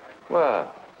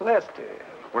 Well, Lester.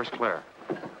 Where's Claire?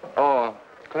 Oh,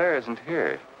 Claire isn't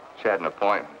here. She had an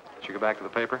appointment. Did she go back to the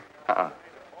paper?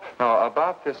 No,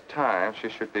 about this time, she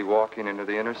should be walking into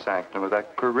the inner sanctum of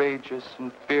that courageous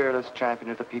and fearless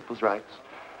champion of the people's rights.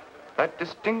 That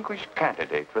distinguished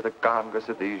candidate for the Congress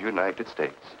of these United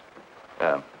States.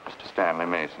 Mr. Stanley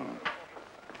Mason.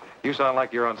 You sound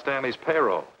like you're on Stanley's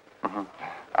payroll.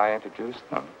 I introduced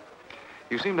them.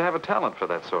 You seem to have a talent for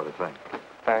that sort of thing.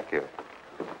 Thank you.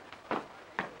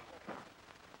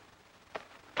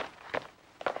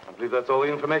 I believe that's all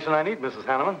the information I need, Mrs.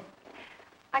 Henneman.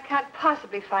 I can't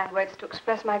possibly find words to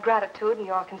express my gratitude in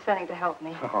your consenting to help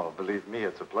me. Oh, believe me,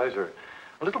 it's a pleasure.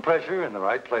 A little pressure in the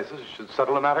right places should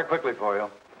settle the matter quickly for you.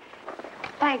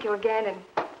 Thank you again, and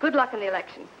good luck in the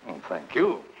elections. Oh, thank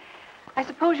you. I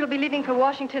suppose you'll be leaving for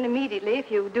Washington immediately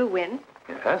if you do win.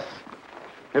 Yes,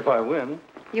 if I win.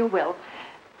 You will.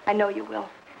 I know you will.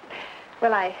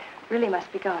 Well, I really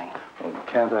must be going. Oh,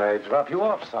 can't I drop you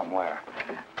off somewhere?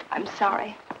 I'm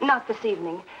sorry. Not this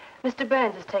evening. Mr.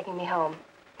 Burns is taking me home.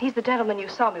 He's the gentleman you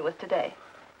saw me with today.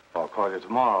 I'll call you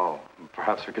tomorrow.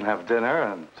 Perhaps we can have dinner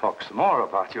and talk some more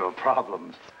about your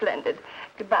problems. Splendid.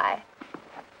 Goodbye.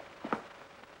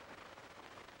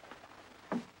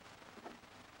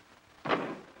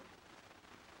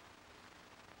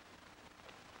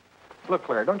 Look,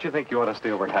 Claire, don't you think you ought to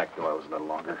stay over at Hackdale's a little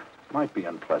longer? Might be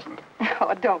unpleasant.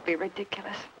 Oh, don't be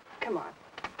ridiculous. Come on.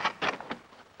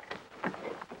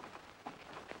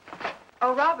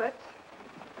 Oh, Robert.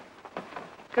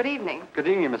 Good evening. Good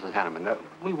evening, Mrs. Henneman.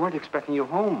 We weren't expecting you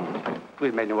home.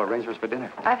 We've made no arrangements for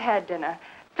dinner. I've had dinner.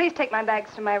 Please take my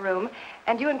bags to my room,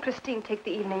 and you and Christine take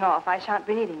the evening off. I shan't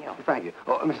be needing you. Thank you.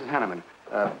 Oh, Mrs. Henneman,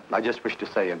 I just wish to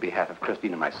say on behalf of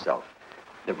Christine and myself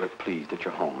that we're pleased that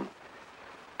you're home,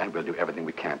 and we'll do everything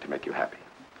we can to make you happy.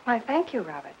 Why, thank you,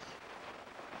 Roberts.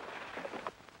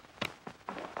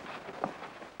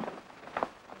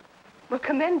 Well,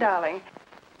 come in, darling.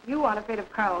 You aren't afraid of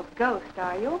Carl's ghost,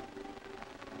 are you?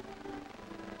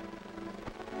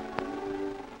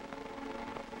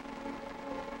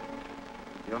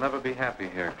 You'll never be happy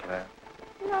here, Claire.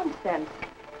 Nonsense.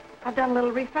 I've done a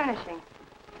little refurnishing.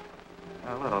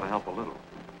 Well, that ought to help a little.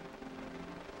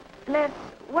 Les,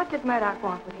 what did Murdoch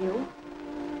want with you?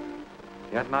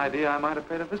 You had an idea I might have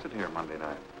paid a visit here Monday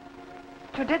night.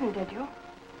 You didn't, did you?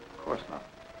 Of course not.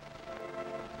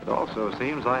 It also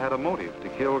seems I had a motive to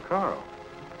kill Carl.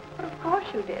 But of course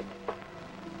you did.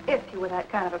 If you were that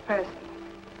kind of a person.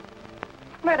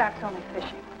 Murdoch's only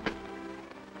fishing.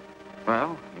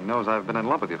 Well, he knows I've been in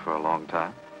love with you for a long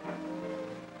time.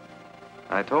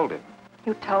 I told him.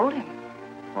 You told him?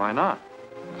 Why not?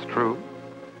 It's true.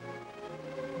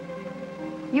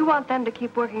 You want them to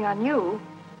keep working on you,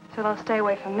 so they'll stay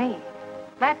away from me.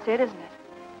 That's it, isn't it?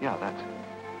 Yeah, that's it.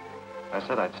 I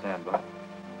said I'd stand by.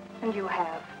 And you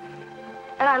have.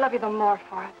 And I love you the more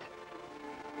for it.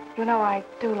 You know I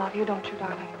do love you, don't you,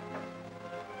 darling?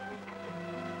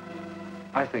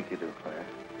 I think you do, Claire.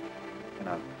 In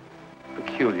a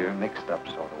peculiar, mixed-up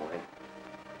sort of way.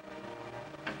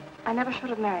 I never should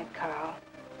have married Carl.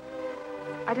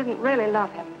 I didn't really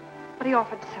love him, but he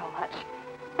offered so much.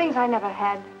 Things I never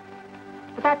had.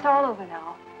 But that's all over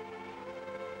now.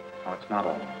 No, it's not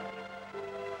all.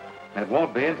 And it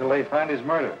won't be until they find his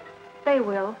murder. They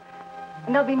will.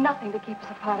 And there'll be nothing to keep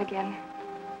us apart again.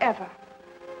 Ever.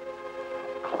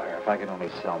 Claire, if I could only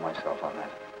sell myself on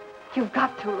that. You've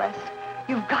got to, Les.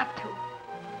 You've got to.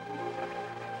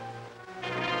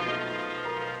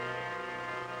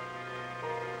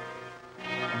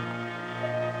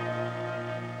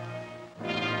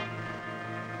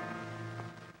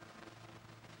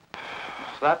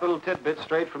 That little tidbit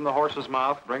straight from the horse's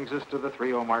mouth brings us to the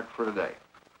 3:00 mark for today.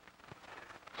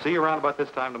 See you around about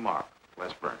this time tomorrow.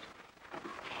 Les Burns.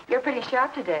 You're pretty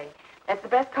sharp today. That's the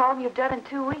best column you've done in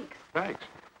 2 weeks. Thanks.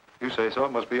 You say so,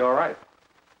 it must be all right.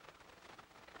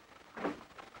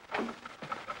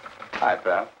 Hi,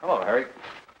 pal. Hello, Harry.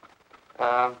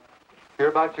 Hear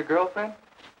about your girlfriend?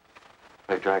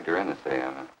 They dragged her in this day,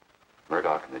 Emma.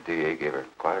 Murdoch and the DA gave her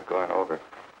quite a going over.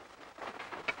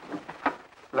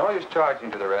 No use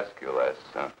charging to the rescue, Les.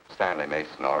 Stanley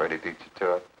Mason already beat you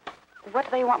to it. What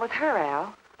do they want with her,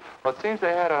 Al? Well, it seems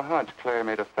they had a hunch Claire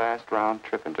made a fast round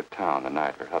trip into town the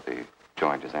night her hubby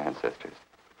joined his ancestors.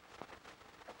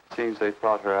 Seems they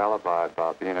thought her alibi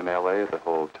about being in L.A. the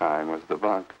whole time was the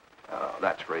bunk. Oh,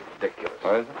 that's ridiculous.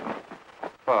 Oh, is it?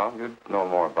 Well, you'd know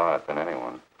more about it than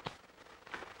anyone.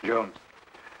 Jones,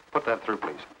 put that through,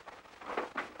 please.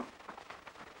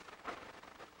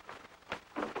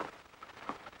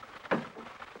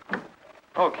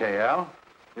 Okay, Al.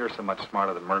 You're so much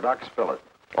smarter than Murdoch. Spill it.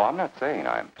 Oh, I'm not saying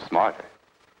I'm smarter.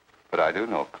 But I do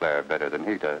know Claire better than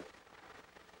he does.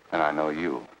 And I know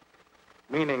you.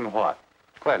 Meaning what?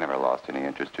 Claire never lost any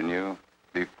interest in you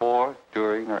before,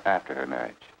 during, or after her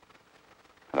marriage.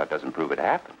 And that doesn't prove it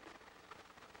happened.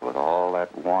 With all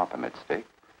that wampum at stake,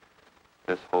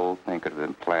 this whole thing could have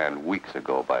been planned weeks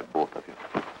ago by both of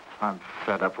you. I'm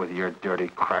fed up with your dirty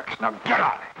cracks. Now get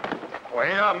out!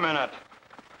 Wait a minute.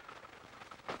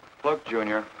 Look,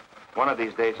 Junior, one of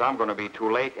these days I'm going to be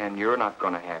too late and you're not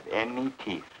going to have any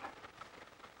teeth.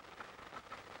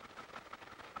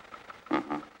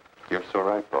 Mm-hmm. You're so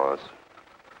right, boss.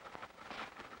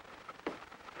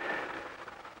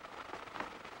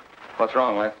 What's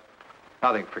wrong, Les?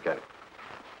 Nothing, forget it.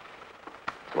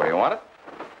 It's the way you want it?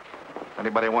 If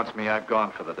anybody wants me, I've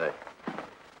gone for the day.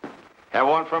 Have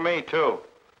one for me, too.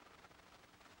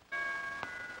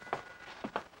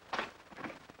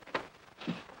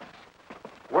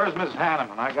 Where's Miss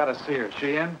Hanneman? I gotta see her. Is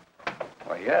she in?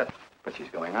 Why, yes, but she's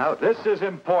going out. This is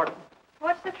important.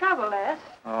 What's the trouble, Les?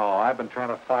 Oh, I've been trying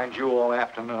to find you all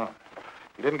afternoon.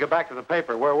 You didn't get back to the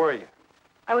paper. Where were you?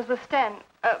 I was with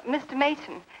Mr.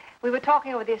 Mason. We were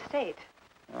talking over the estate.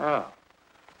 Oh.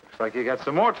 Looks like you got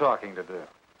some more talking to do.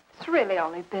 It's really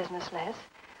only business, Les.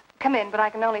 Come in, but I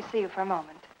can only see you for a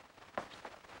moment.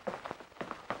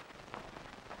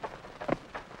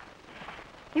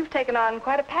 You've taken on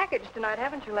quite a package tonight,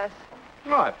 haven't you, Les?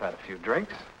 Well, I've had a few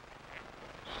drinks.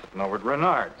 Sitting over at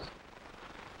Renard's.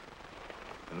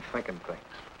 Been thinking things.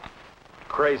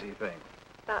 Crazy things.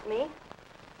 About me?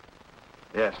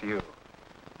 Yes, you.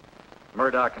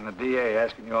 Murdoch and the DA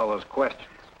asking you all those questions.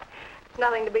 It's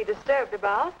nothing to be disturbed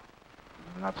about.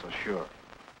 I'm not so sure.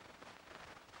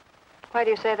 Why do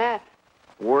you say that?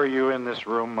 Were you in this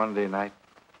room Monday night?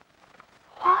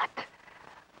 What?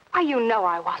 Why, you know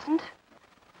I wasn't.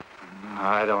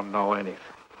 I don't know anything.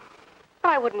 But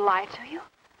I wouldn't lie to you.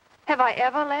 Have I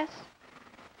ever, Les?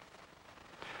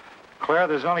 Claire,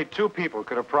 there's only two people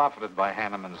could have profited by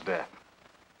Hanneman's death.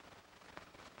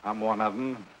 I'm one of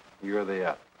them. You're the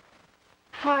other.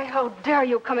 Why, how dare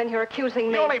you come in here accusing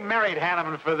me? You only married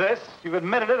Hanneman for this. You've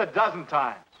admitted it a dozen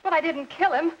times. But I didn't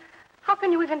kill him. How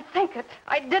can you even think it?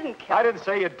 I didn't kill him. I didn't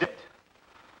say you did.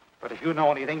 But if you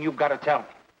know anything, you've got to tell me.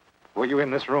 Were you in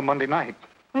this room Monday night?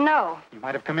 No. You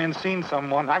might have come in and seen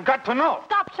someone. I've got to know.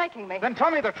 Stop shaking me. Then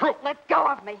tell me the truth. Let go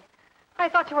of me. I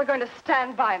thought you were going to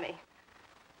stand by me.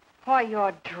 Why,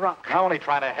 you're drunk. I'm only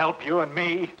trying to help you and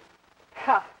me.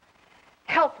 Huh.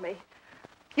 Help me.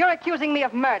 You're accusing me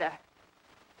of murder.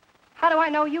 How do I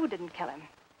know you didn't kill him?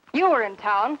 You were in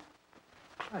town.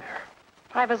 Claire.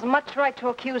 I've as much right to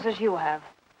accuse as you have.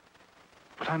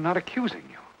 But I'm not accusing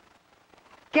you.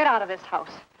 Get out of this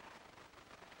house.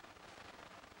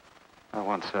 I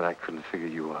once said I couldn't figure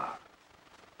you out.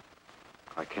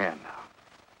 I can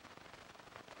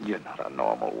now. You're not a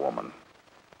normal woman.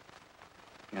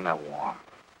 You're not warm.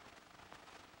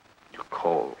 You're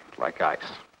cold, like ice.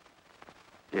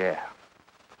 Yeah,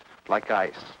 like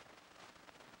ice.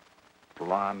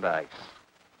 Blonde ice.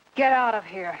 Get out of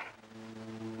here.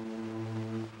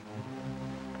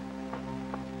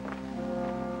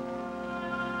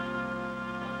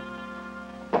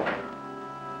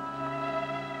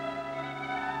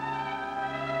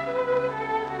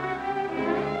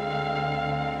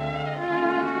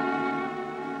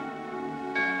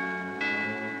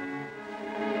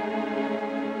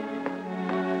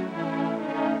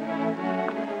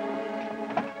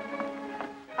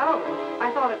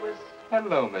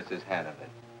 Hello, Mrs. Henneman.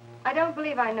 I don't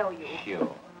believe I know you.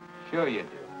 Sure. Sure you do.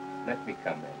 Let me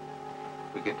come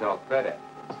in. We can talk better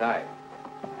inside.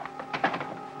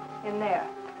 In there.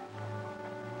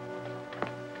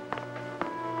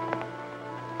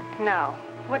 Now,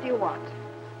 what do you want?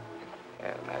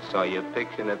 And I saw your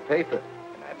picture in the paper,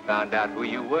 and I found out who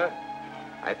you were.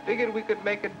 I figured we could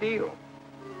make a deal.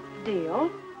 Deal?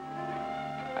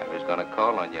 I was going to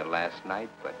call on you last night,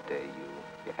 but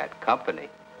you had company.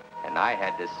 And I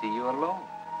had to see you alone.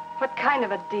 What kind of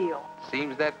a deal?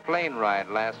 Seems that plane ride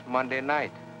last Monday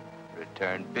night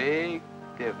returned big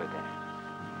dividends.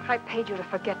 I paid you to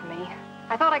forget me.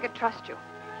 I thought I could trust you.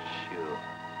 Sure.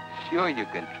 Sure you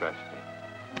can trust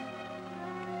me.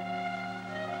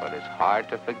 But it's hard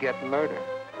to forget murder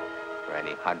for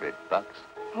any $100.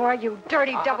 Why, you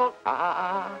dirty double...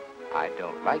 I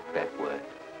don't like that word.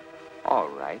 All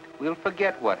right, we'll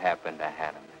forget what happened to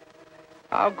Henneman.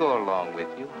 I'll go along with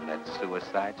you on that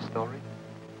suicide story.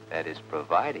 That is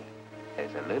providing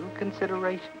there's a little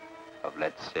consideration of,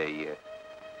 let's say,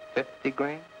 50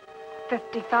 grand.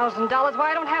 $50,000?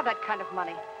 Why, I don't have that kind of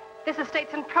money. This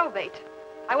estate's in probate.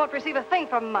 I won't receive a thing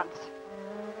for months.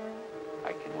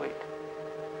 I can wait.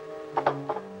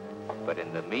 But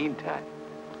in the meantime,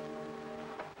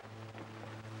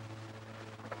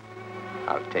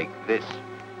 I'll take this.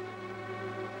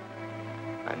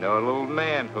 I know a little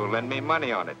man who'll lend me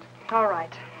money on it. All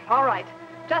right. All right.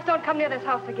 Just don't come near this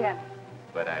house again.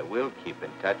 But I will keep in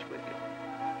touch with you.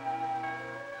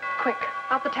 Quick,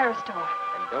 out the terrace door.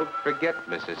 And don't forget,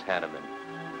 Mrs. Henneman,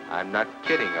 I'm not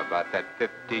kidding about that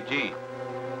 50G.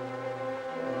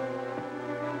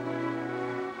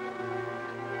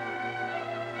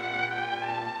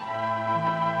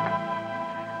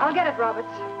 I'll get it,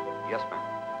 Roberts. Yes, ma'am.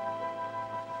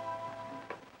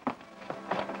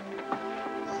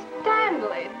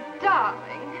 Stanley,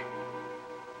 darling.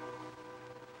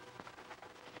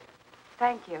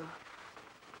 Thank you.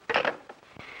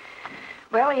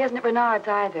 Well, he isn't at Bernard's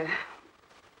either.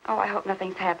 Oh, I hope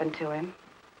nothing's happened to him.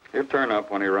 He'll turn up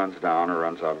when he runs down or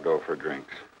runs out to go for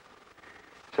drinks.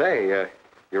 Say,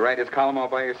 you write his column all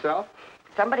by yourself?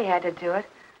 Somebody had to do it.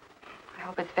 I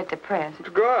hope it's fit to print. It's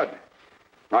good.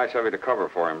 Nice of you to cover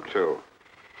for him, too.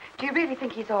 Do you really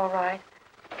think he's all right?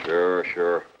 Sure,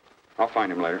 sure. I'll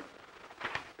find him later.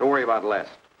 Don't worry about Les.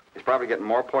 He's probably getting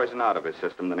more poison out of his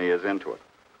system than he is into it.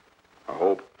 I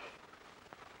hope.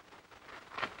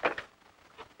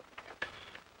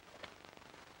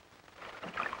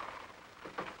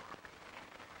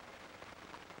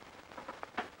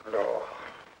 Oh.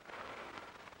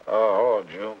 Oh,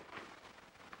 June.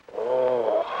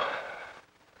 Oh.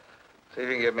 See if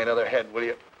you can give me another head, will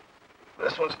you?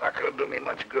 This one's not going to do me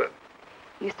much good.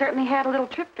 You certainly had a little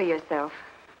trip for yourself.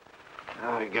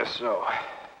 I guess so.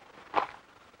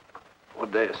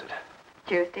 What day is it?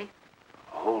 Tuesday.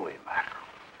 Holy mackerel.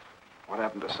 What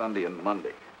happened to Sunday and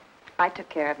Monday? I took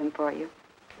care of them for you.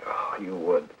 Oh, you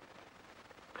would.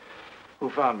 Who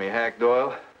found me, Hack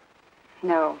Doyle?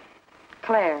 No.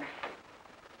 Claire.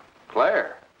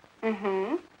 Claire?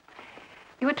 Mm-hmm.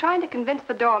 You were trying to convince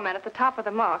the doorman at the top of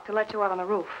the mark to let you out on the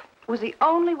roof. It was the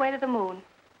only way to the moon.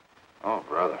 Oh,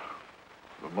 brother.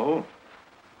 The moon?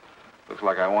 Looks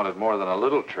like I wanted more than a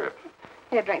little trip.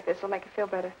 Here, drink this. It'll make you feel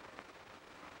better.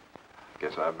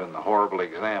 Guess I've been the horrible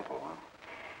example, huh?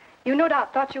 You no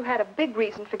doubt thought you had a big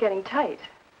reason for getting tight.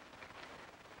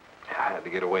 Yeah, I had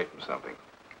to get away from something.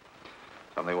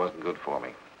 Something wasn't good for me.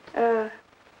 Have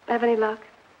any luck?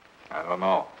 I don't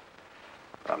know.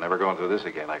 I'm never going through this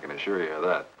again, I can assure you of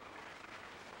that.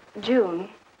 June.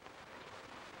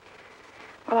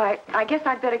 Well, I guess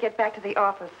I'd better get back to the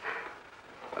office.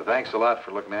 Well, thanks a lot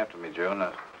for looking after me, June.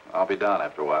 I'll be down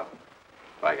after a while,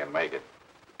 if I can make it.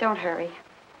 Don't hurry.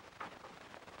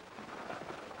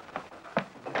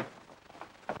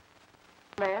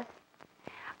 Les,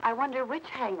 I wonder which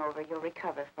hangover you'll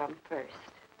recover from first.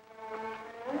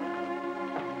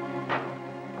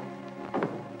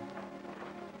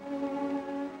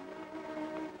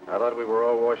 I thought we were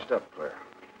all washed up, Claire.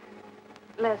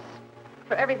 Les,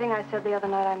 for everything I said the other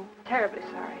night, I'm terribly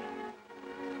sorry.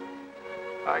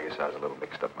 I guess I was a little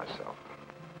mixed up myself.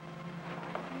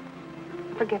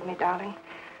 Forgive me, darling.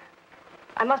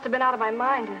 I must have been out of my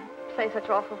mind to say such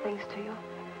awful things to you.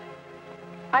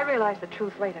 I realized the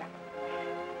truth later.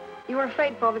 You were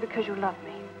afraid for me because you loved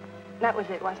me. That was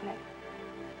it, wasn't it?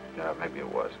 Yeah, maybe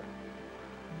it was.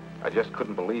 I just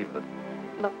couldn't believe that.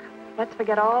 Look, let's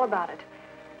forget all about it.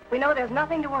 We know there's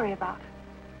nothing to worry about.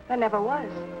 There never was.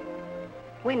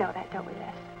 We know that, don't we,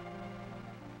 Les?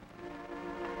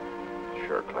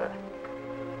 Sure, Claire.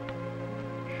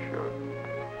 Sure.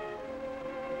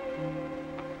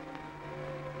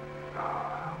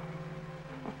 Oh.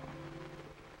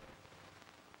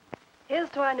 Here's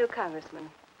to our new congressman.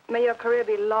 May your career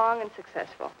be long and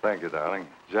successful. Thank you, darling.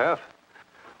 Jeff,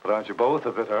 but aren't you both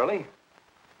a bit early?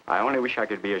 I only wish I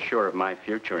could be as sure of my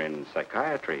future in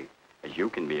psychiatry as you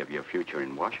can be of your future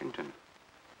in Washington.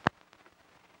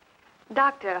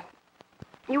 Doctor,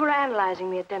 you were analyzing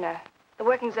me at dinner, the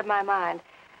workings of my mind.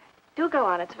 Do go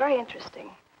on, it's very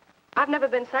interesting. I've never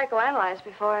been psychoanalyzed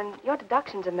before, and your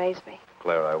deductions amaze me.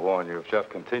 Claire, I warn you, if Jeff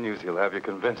continues, he'll have you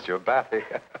convinced you're batty.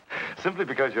 Simply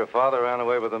because your father ran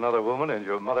away with another woman and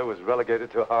your mother was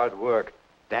relegated to hard work.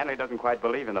 Stanley doesn't quite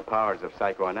believe in the powers of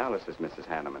psychoanalysis, Mrs.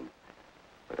 Henneman.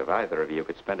 But if either of you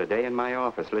could spend a day in my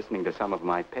office listening to some of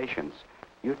my patients,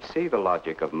 you'd see the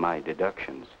logic of my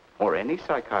deductions. Or any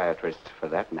psychiatrist's, for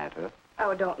that matter.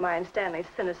 Oh, don't mind Stanley's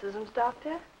cynicisms,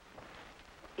 Doctor.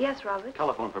 Yes, Robert?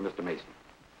 Telephone for Mr. Mason.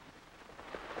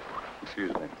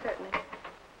 Excuse me. Certainly.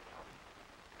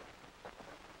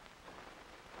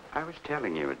 I was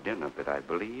telling you at dinner that I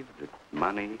believe that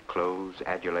money, clothes,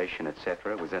 adulation,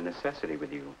 etc. was a necessity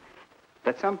with you.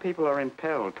 That some people are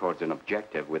impelled towards an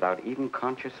objective without even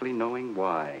consciously knowing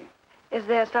why. Is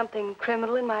there something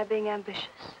criminal in my being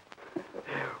ambitious?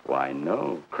 Why,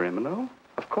 no. Criminal?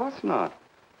 Of course not.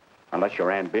 Unless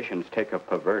your ambitions take a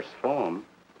perverse form.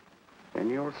 Then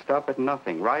you'll stop at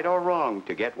nothing, right or wrong,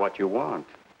 to get what you want.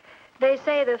 They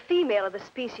say the female of the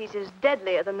species is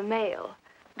deadlier than the male.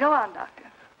 Go on, Doctor.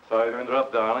 Sorry to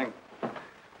interrupt, darling. This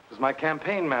is my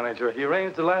campaign manager. He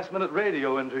arranged a last-minute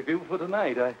radio interview for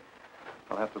tonight.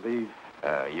 I'll have to leave.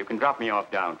 You can drop me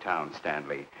off downtown,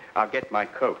 Stanley. I'll get my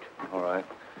coat. All right.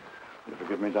 You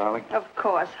forgive me, darling? Of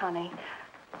course, honey.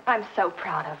 I'm so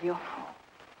proud of you.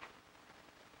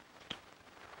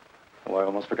 Oh, I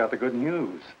almost forgot the good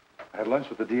news. I had lunch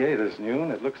with the DA this noon.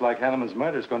 It looks like Henneman's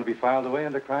murder is going to be filed away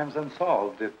under crimes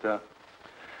unsolved. It's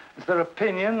their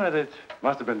opinion that it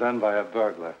must have been done by a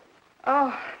burglar.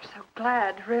 Oh, I'm so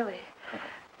glad, really.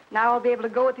 Now I'll be able to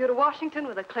go with you to Washington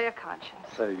with a clear conscience.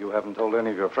 Say, you haven't told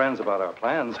any of your friends about our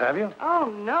plans, have you? Oh,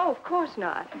 no, of course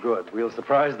not. Good. We'll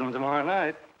surprise them tomorrow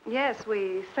night. Yes,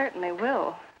 we certainly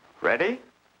will. Ready?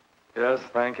 Yes,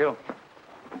 thank you.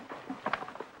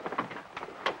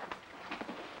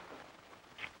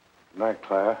 Good night,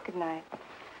 Claire. Good night.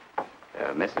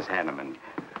 Mrs. Henneman,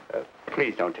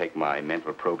 please don't take my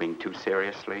mental probing too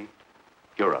seriously.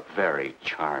 You're a very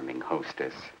charming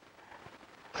hostess.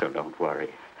 So don't worry.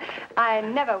 I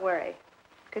never worry.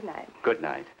 Good night. Good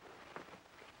night.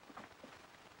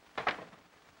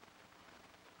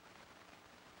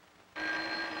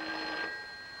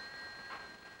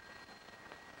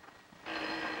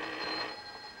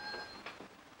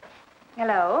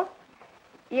 Hello?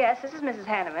 Yes, this is Mrs.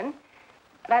 Henneman.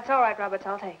 That's all right, Roberts.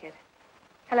 I'll take it.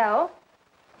 Hello?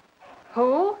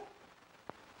 Who?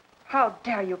 How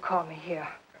dare you call me here?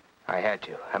 I had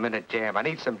to. I'm in a jam. I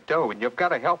need some dough, and you've got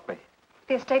to help me.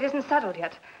 The estate isn't settled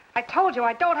yet. I told you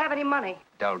I don't have any money.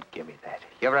 Don't give me that.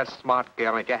 You're a smart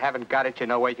girl, and if you haven't got it, you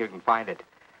know where you can find it.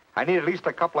 I need at least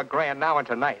a couple of grand now and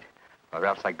tonight, or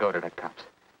else I go to the cops.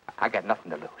 I got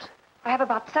nothing to lose. I have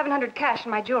about $700 cash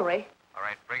in my jewelry. All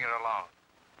right, bring it along.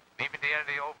 Meet me at the end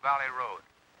of the Old Valley Road.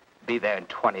 Be there in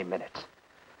 20 minutes.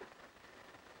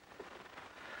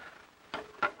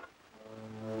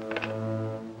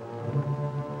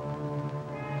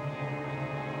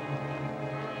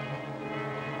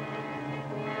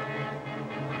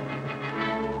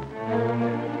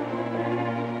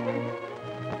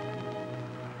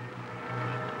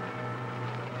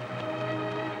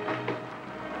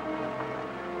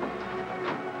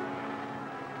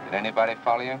 Did anybody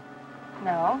follow you?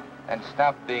 No, Then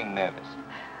stop being nervous.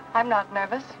 I'm not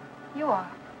nervous. You are.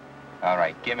 All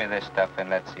right, give me this stuff and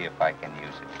let's see if I can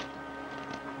use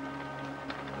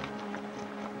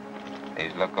it.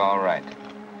 These look all right.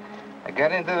 I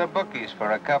got into the bookies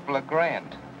for a couple of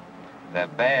grand. They're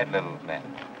bad little men.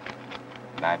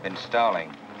 And I've been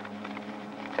stalling.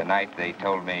 Tonight they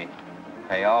told me,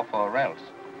 pay off or else.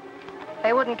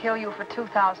 They wouldn't kill you for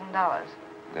 $2,000.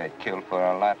 They'd kill for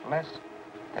a lot less.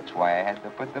 That's why I had to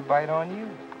put the bite on you.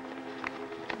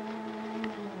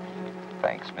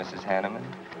 Thanks, Mrs. Henneman.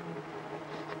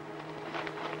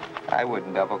 I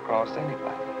wouldn't double-cross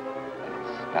anybody.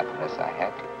 Not unless I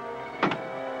had to.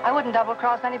 I wouldn't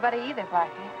double-cross anybody either, Blackie.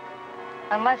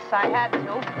 Unless I had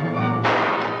to.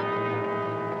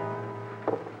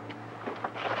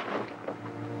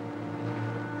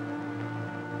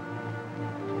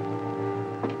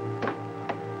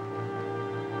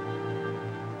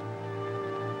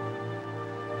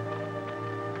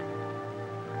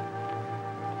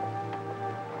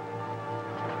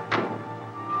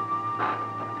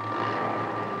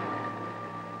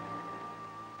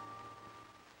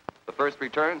 The first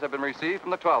returns have been received from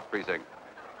the 12th precinct.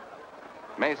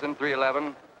 Mason,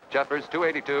 311, Jeffers,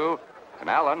 282, and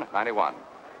Allen, 91.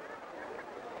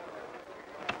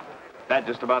 That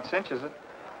just about cinches it.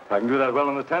 If I can do that well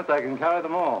in the 10th, I can carry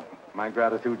them all. My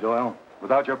gratitude, Doyle.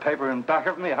 Without your paper in back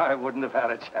of me, I wouldn't have had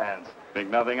a chance.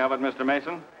 Think nothing of it, Mr.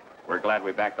 Mason? We're glad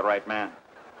we backed the right man.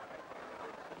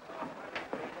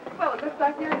 Well, it looks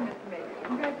like you're in, Mr. Mason.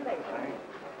 Congratulations.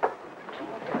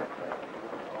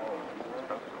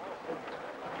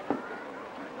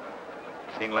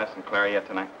 Seen Les and Claire yet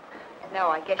tonight? No,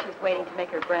 I guess she's waiting to make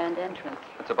her grand entrance.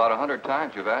 It's about 100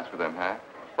 times you've asked for them, Hack.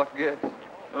 What gives?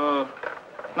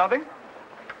 Nothing?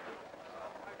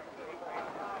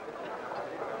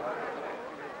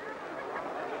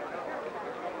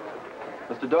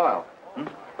 Mr. Doyle,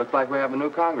 looks like we have a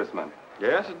new congressman.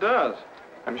 Yes, it does.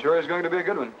 I'm sure he's going to be a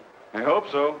good one. I hope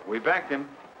so. We backed him.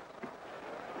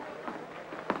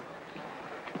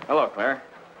 Hello, Claire.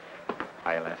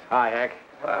 Hi, Les. Hi, Hank.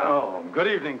 Well, good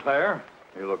evening, Claire.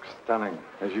 You look stunning,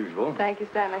 as usual. Thank you,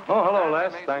 Stanley. Oh, hello,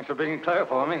 Les. Thanks for being Claire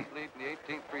for me. The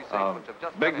 18th precinct, which have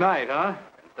just Big come in. night, huh?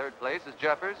 In third place is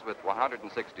Jeffers with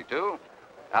 162,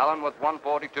 Allen with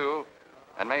 142,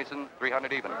 and Mason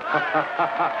 300 even.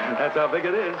 That's how big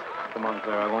it is. Come on,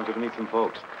 Claire. I want you to meet some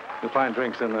folks. You'll find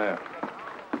drinks in there.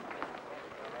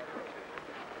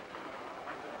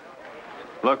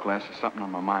 Look, Les, there's something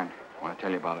on my mind. I want to tell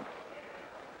you about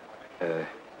it.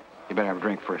 You better have a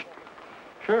drink first.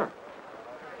 Sure.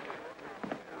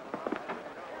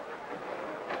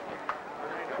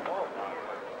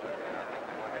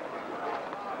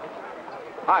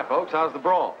 Hi, folks. How's the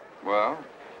brawl? Well,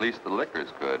 at least the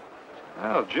liquor's good.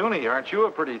 Well, Junie, aren't you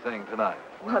a pretty thing tonight?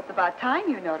 Well, it's about time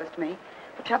you noticed me.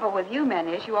 The trouble with you men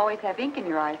is you always have ink in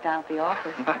your eyes down at the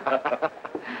office.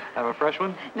 Have a fresh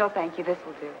one? No, thank you. This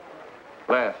will do.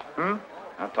 Les.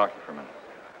 I'll talk to you for a minute.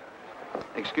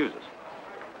 Excuse us.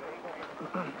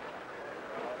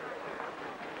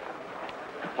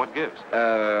 What gives?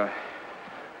 Did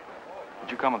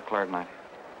you come with Claire tonight?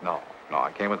 No,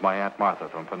 I came with my Aunt Martha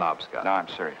from Penobscot. No, I'm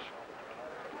serious.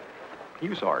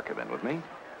 You saw her come in with me.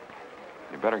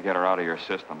 You better get her out of your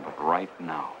system, but right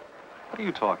now. What are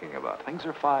you talking about? Things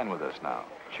are fine with us now.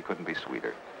 She couldn't be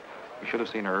sweeter. You should have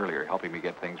seen her earlier, helping me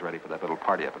get things ready for that little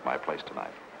party up at my place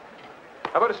tonight.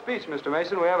 How about a speech, Mr.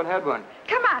 Mason? We haven't had one.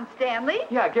 Come on, Stanley.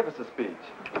 Yeah, give us a speech.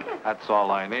 That's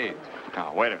all I need.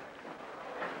 Now, wait a minute.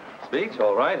 Speech,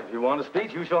 all right. If you want a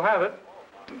speech, you shall have it.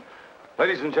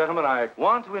 Ladies and gentlemen, I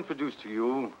want to introduce to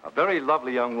you a very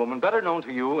lovely young woman, better known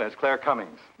to you as Claire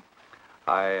Cummings.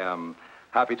 I am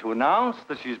happy to announce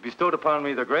that she's bestowed upon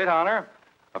me the great honor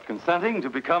of consenting to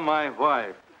become my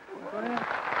wife.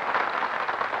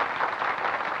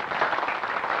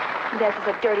 This is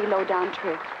a dirty, low-down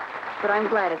trick, but I'm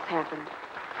glad it's happened.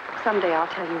 Someday I'll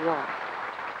tell you why.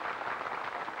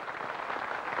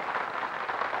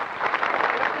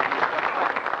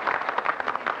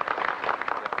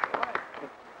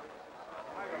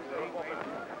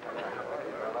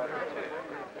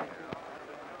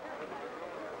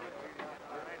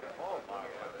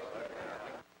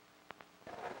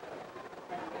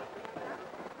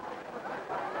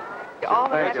 All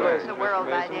the rest of the world,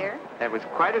 my dear. That was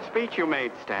quite a speech you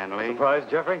made, Stanley. Surprised,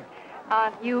 Jeffrey?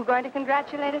 Aren't you going to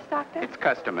congratulate us, Doctor? It's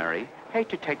customary. Hate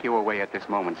to take you away at this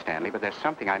moment, Stanley, but there's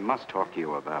something I must talk to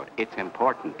you about. It's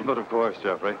important. But of course,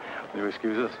 Jeffrey. Will you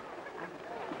excuse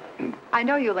us? I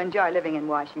know you'll enjoy living in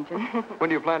Washington. When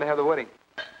do you plan to have the wedding?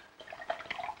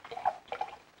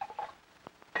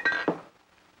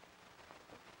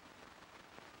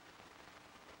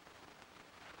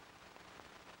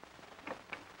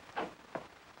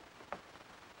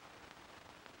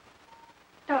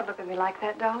 Don't look at me like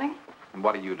that, darling. And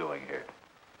what are you doing here?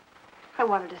 I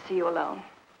wanted to see you alone.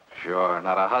 Sure,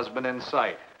 not a husband in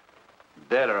sight.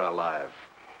 Dead or alive.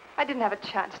 I didn't have a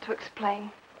chance to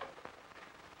explain.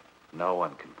 No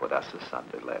one can put us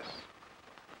asunder, Les.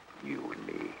 You and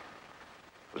me.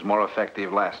 It was more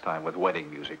effective last time with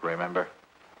wedding music, remember?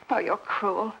 Oh, you're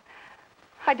cruel.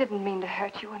 I didn't mean to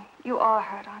hurt you, and you are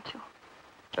hurt, aren't you?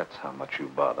 That's how much you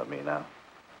bother me now.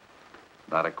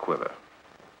 Not a quiver.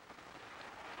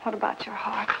 What about your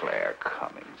heart? Claire,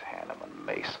 Cummings, Henneman,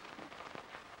 Mason.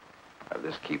 If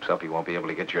this keeps up, you won't be able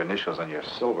to get your initials on your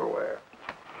silverware.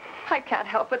 I can't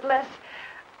help it, Les.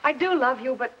 I do love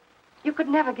you, but you could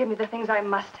never give me the things I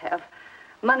must have.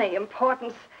 Money,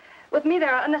 importance. With me,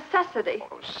 they're a necessity.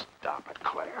 Oh, stop it,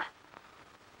 Claire.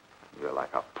 You're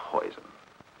like a poison.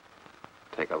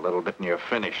 Take a little bit and you're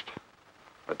finished.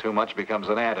 But too much becomes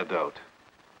an antidote.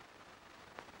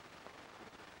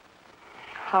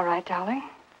 All right, darling.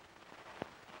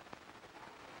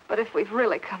 But if we've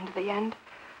really come to the end...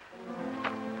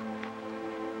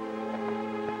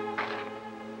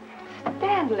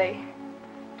 Stanley.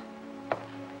 Do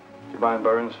you mind,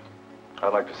 Burns?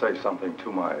 I'd like to say something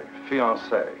to my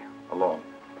fiancée alone.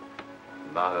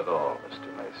 Not at all,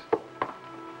 Mr. Mason.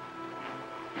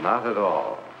 Not at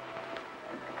all.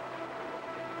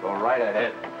 Go right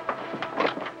ahead.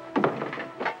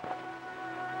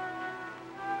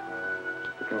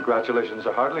 The congratulations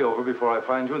are hardly over before I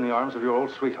find you in the arms of your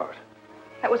old sweetheart.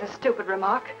 That was a stupid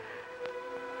remark.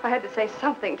 I had to say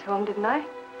something to him, didn't I?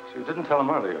 So you didn't tell him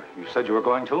earlier. You said you were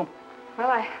going to? Well,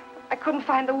 I couldn't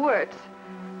find the words.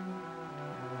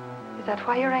 Is that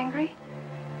why you're angry?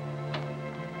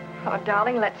 Oh,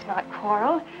 darling, let's not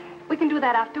quarrel. We can do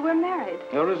that after we're married.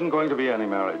 There isn't going to be any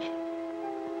marriage.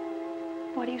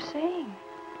 What are you saying?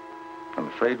 I'm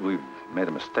afraid we've made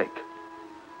a mistake.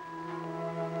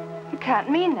 You can't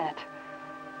mean that.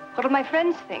 What'll my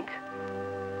friends think?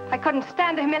 I couldn't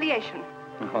stand the humiliation.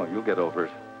 Oh, you'll get over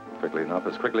it quickly enough,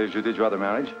 as quickly as you did your other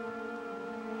marriage.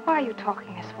 Why are you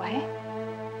talking this way?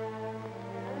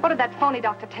 What did that phony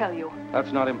doctor tell you?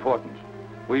 That's not important.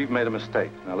 We've made a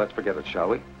mistake. Now, let's forget it, shall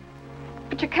we?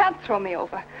 But you can't throw me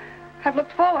over. I've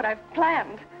looked forward. I've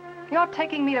planned. You're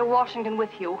taking me to Washington with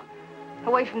you.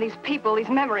 Away from these people, these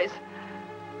memories.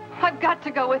 I've got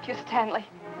to go with you, Stanley.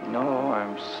 No,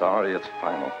 I'm sorry. It's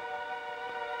final.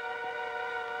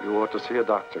 You ought to see a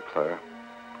doctor, Claire.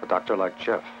 A doctor like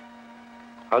Jeff.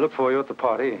 I looked for you at the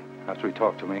party after he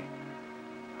talked to me.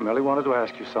 I merely wanted to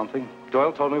ask you something.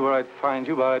 Doyle told me where I'd find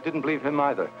you, but I didn't believe him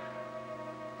either.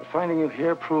 But finding you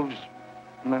here proves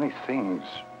many things.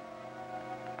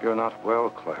 You're not well,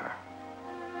 Claire.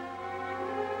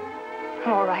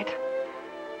 All right.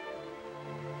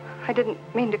 I didn't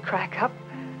mean to crack up.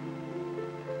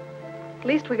 At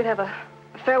least we could have a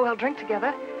farewell drink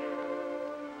together.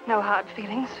 No hard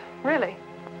feelings, really.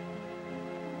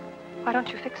 Why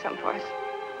don't you fix some for us?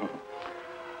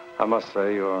 I must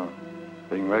say you're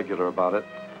being regular about it.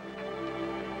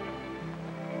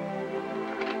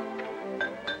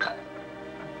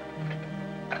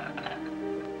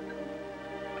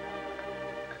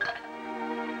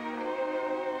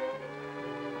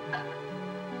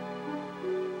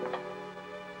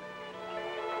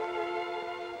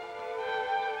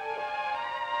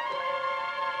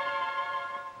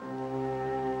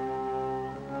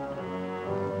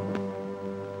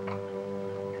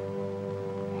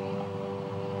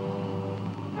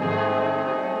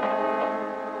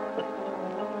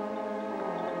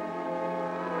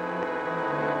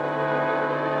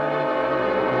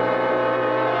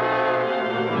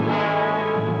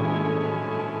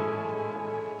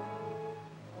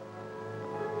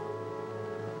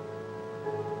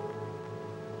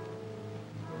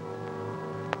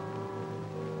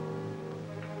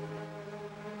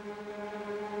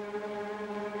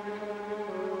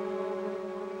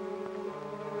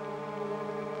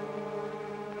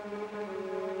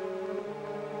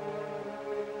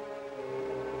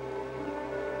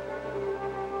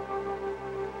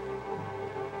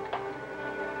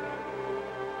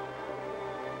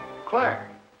 Claire.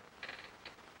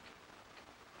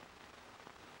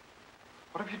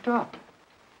 What have you done?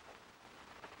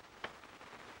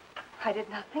 I did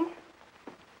nothing.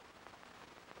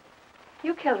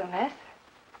 You killed him, Les.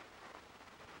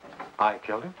 I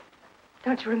killed him?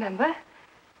 Don't you remember?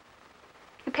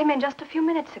 You came in just a few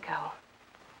minutes ago.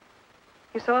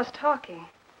 You saw us talking.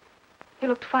 You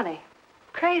looked funny.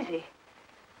 Crazy.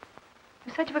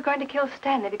 You said you were going to kill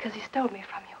Stanley because he stole me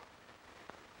from you.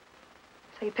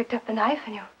 So you picked up the knife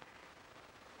and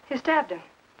you stabbed him.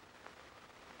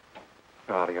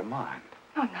 You're out of your mind.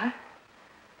 No, I'm not.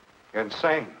 You're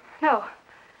insane. No.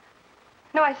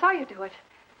 No, I saw you do it.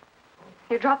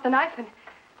 You dropped the knife and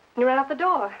you ran out the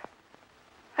door.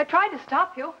 I tried to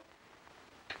stop you.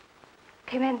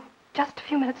 Came in just a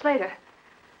few minutes later.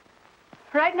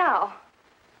 Right now.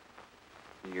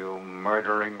 You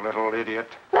murdering little idiot.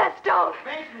 Les, don't!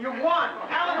 Mason, you won!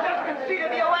 Alan just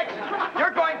conceded the election!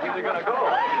 You're going to... You're gonna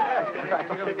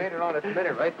go. You made it on its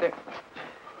minute right there.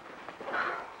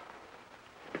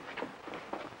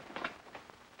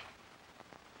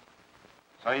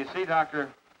 So you see, Doctor,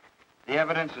 the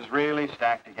evidence is really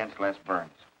stacked against Les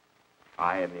Burns.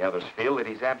 I and the others feel that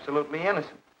he's absolutely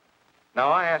innocent. Now,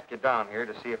 I asked you down here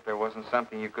to see if there wasn't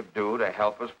something you could do to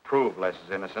help us prove Les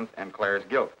is innocent and Claire's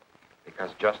guilt.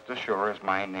 Because just as sure as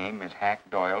my name is Hack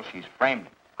Doyle, she's framed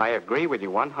him. I agree with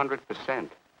you 100%.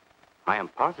 I am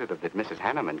positive that Mrs.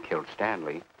 Henneman killed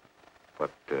Stanley. But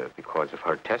because of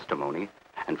her testimony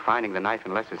and finding the knife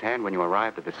in Les's hand when you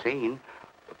arrived at the scene,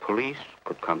 the police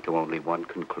could come to only one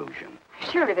conclusion.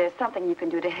 Surely there's something you can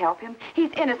do to help him.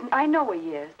 He's innocent. I know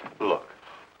he is. Look,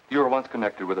 you were once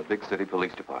connected with a big city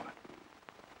police department.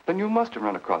 Then you must have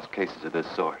run across cases of this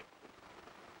sort.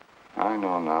 I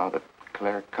know now that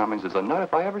Claire Cummings is a nut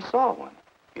if I ever saw one.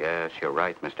 Yes, you're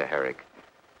right, Mr. Herrick.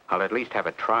 I'll at least have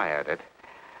a try at it.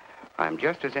 I'm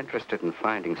just as interested in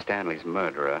finding Stanley's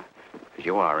murderer as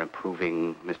you are in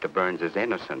proving Mr. Burns'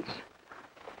 innocence.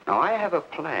 Now, I have a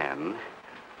plan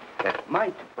that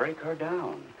might break her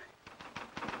down.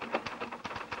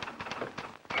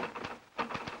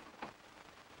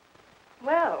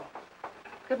 Well,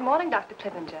 good morning, Dr.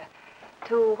 Clippinger.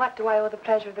 To what do I owe the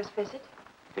pleasure of this visit?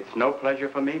 It's no pleasure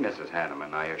for me, Mrs.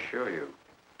 Henneman, I assure you.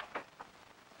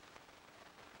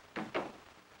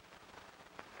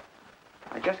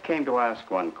 I just came to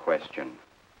ask one question.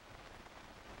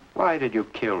 Why did you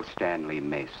kill Stanley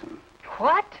Mason?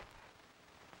 What?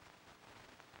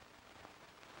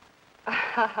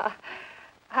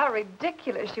 How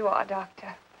ridiculous you are,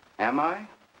 Doctor. Am I?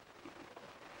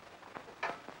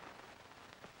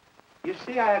 You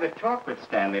see, I had a talk with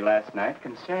Stanley last night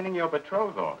concerning your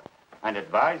betrothal and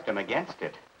advised him against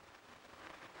it.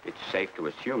 It's safe to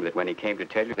assume that when he came to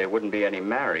tell you there wouldn't be any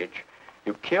marriage,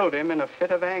 you killed him in a fit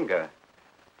of anger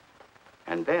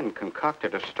and then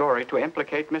concocted a story to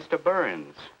implicate Mr.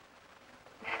 Burns.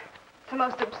 It's the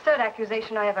most absurd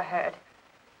accusation I ever heard.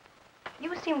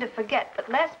 You seem to forget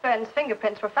that Les Burns'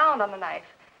 fingerprints were found on the knife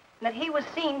and that he was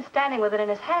seen standing with it in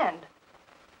his hand.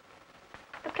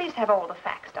 The police have all the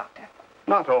facts, Doctor.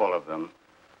 Not all of them.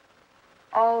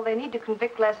 All they need to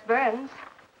convict Les Burns.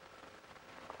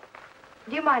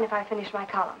 Do you mind if I finish my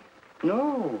column?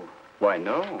 No. Why,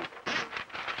 no.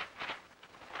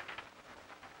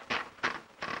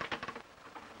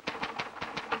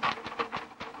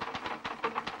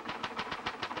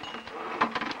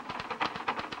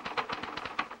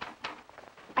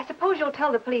 I suppose you'll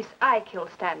tell the police I killed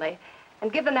Stanley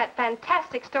and give them that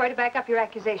fantastic story to back up your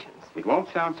accusations. It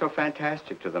won't sound so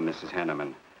fantastic to them, Mrs.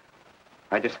 Henneman.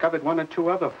 I discovered one or two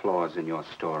other flaws in your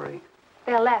story.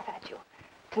 They'll laugh at you.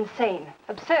 It's insane,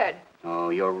 absurd. Oh,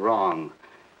 you're wrong.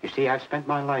 You see, I've spent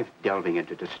my life delving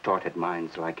into distorted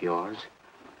minds like yours.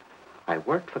 I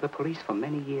worked for the police for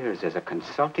many years as a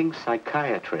consulting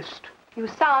psychiatrist. You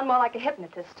sound more like a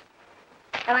hypnotist.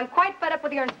 And I'm quite fed up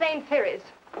with your insane theories.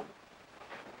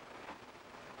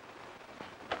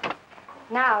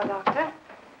 Now, Doctor,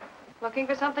 looking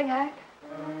for something, Hack?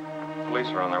 Police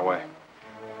are on their way.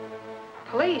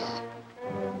 Police?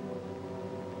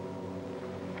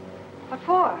 What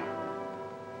for?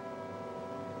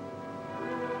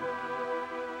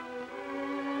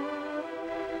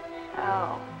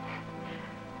 Oh.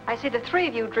 I see the three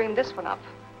of you dreamed this one up.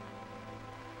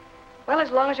 Well,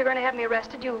 as long as you're going to have me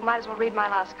arrested, you might as well read my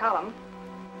last column.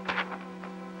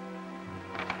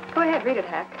 Go ahead, read it,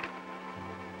 Hack.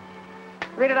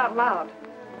 Read it out loud.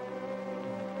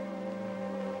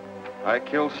 I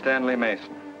killed Stanley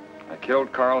Mason. I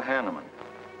killed Carl Henneman.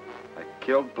 I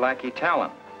killed Blackie Talon.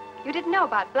 You didn't know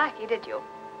about Blackie, did you?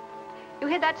 You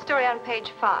hid that story on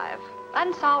page 5.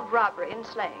 Unsolved robbery and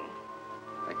slaying.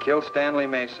 I killed Stanley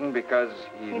Mason because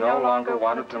he no longer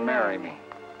wanted to marry me.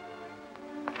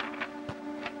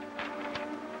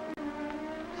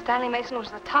 Stanley Mason was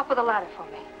the top of the ladder for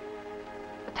me.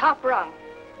 The top rung.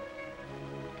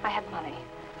 I had money.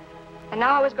 And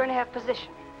now I was going to have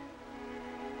position.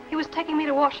 He was taking me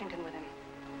to Washington with him.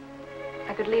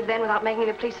 I could leave then without making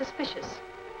the police suspicious.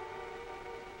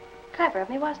 Clever of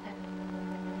me, wasn't it?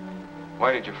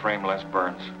 Why did you frame Les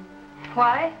Burns?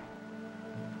 Why?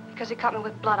 Because he caught me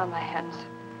with blood on my hands.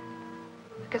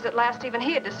 Because at last even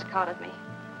he had discarded me.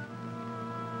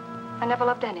 I never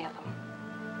loved any of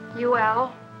them. You,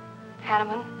 Al,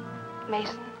 Henneman,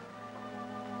 Mason.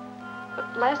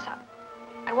 But Les,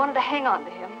 I wanted to hang on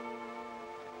to him.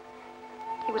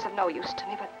 He was of no use to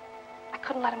me, but I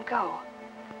couldn't let him go.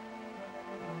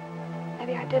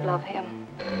 Maybe I did love him.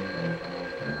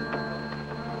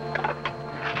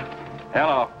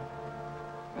 Hello.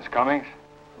 Miss Cummings?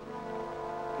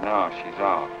 No, she's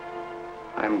off.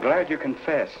 I'm glad you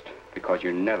confessed, because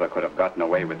you never could have gotten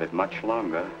away with it much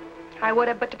longer. I would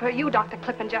have, but for you, Dr.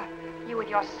 Clippinger. You with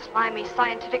your slimy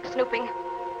scientific snooping.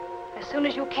 As soon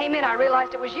as you came in, I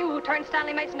realized it was you who turned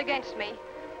Stanley Mason against me.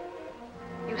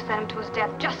 You sent him to his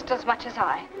death just as much as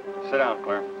I. Sit down,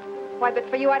 Claire. Why, but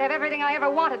for you, I'd have everything I ever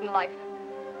wanted in life.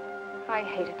 I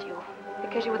hated you,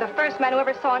 because you were the first man who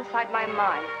ever saw inside my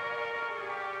mind.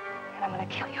 And I'm gonna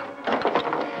kill you.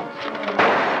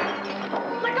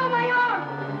 Let go of my arm!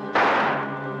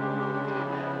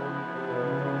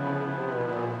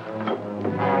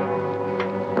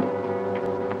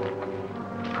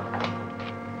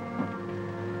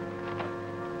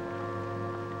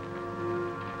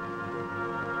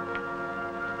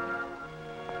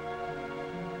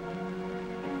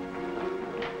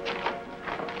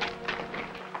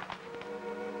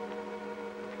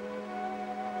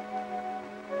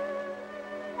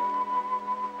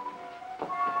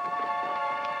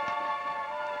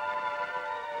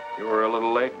 You were a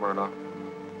little late, Murdoch.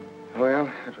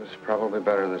 Well, it was probably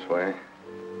better this way.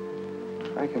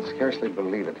 I can scarcely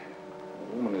believe it.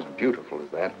 A woman as beautiful as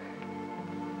that.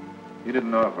 You didn't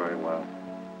know her very well.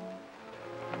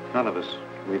 None of us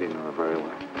really knew her very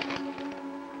well.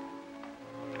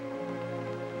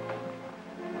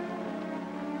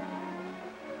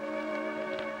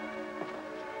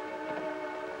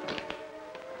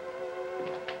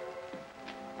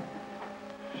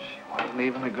 She wasn't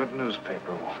even a good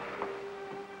newspaper woman.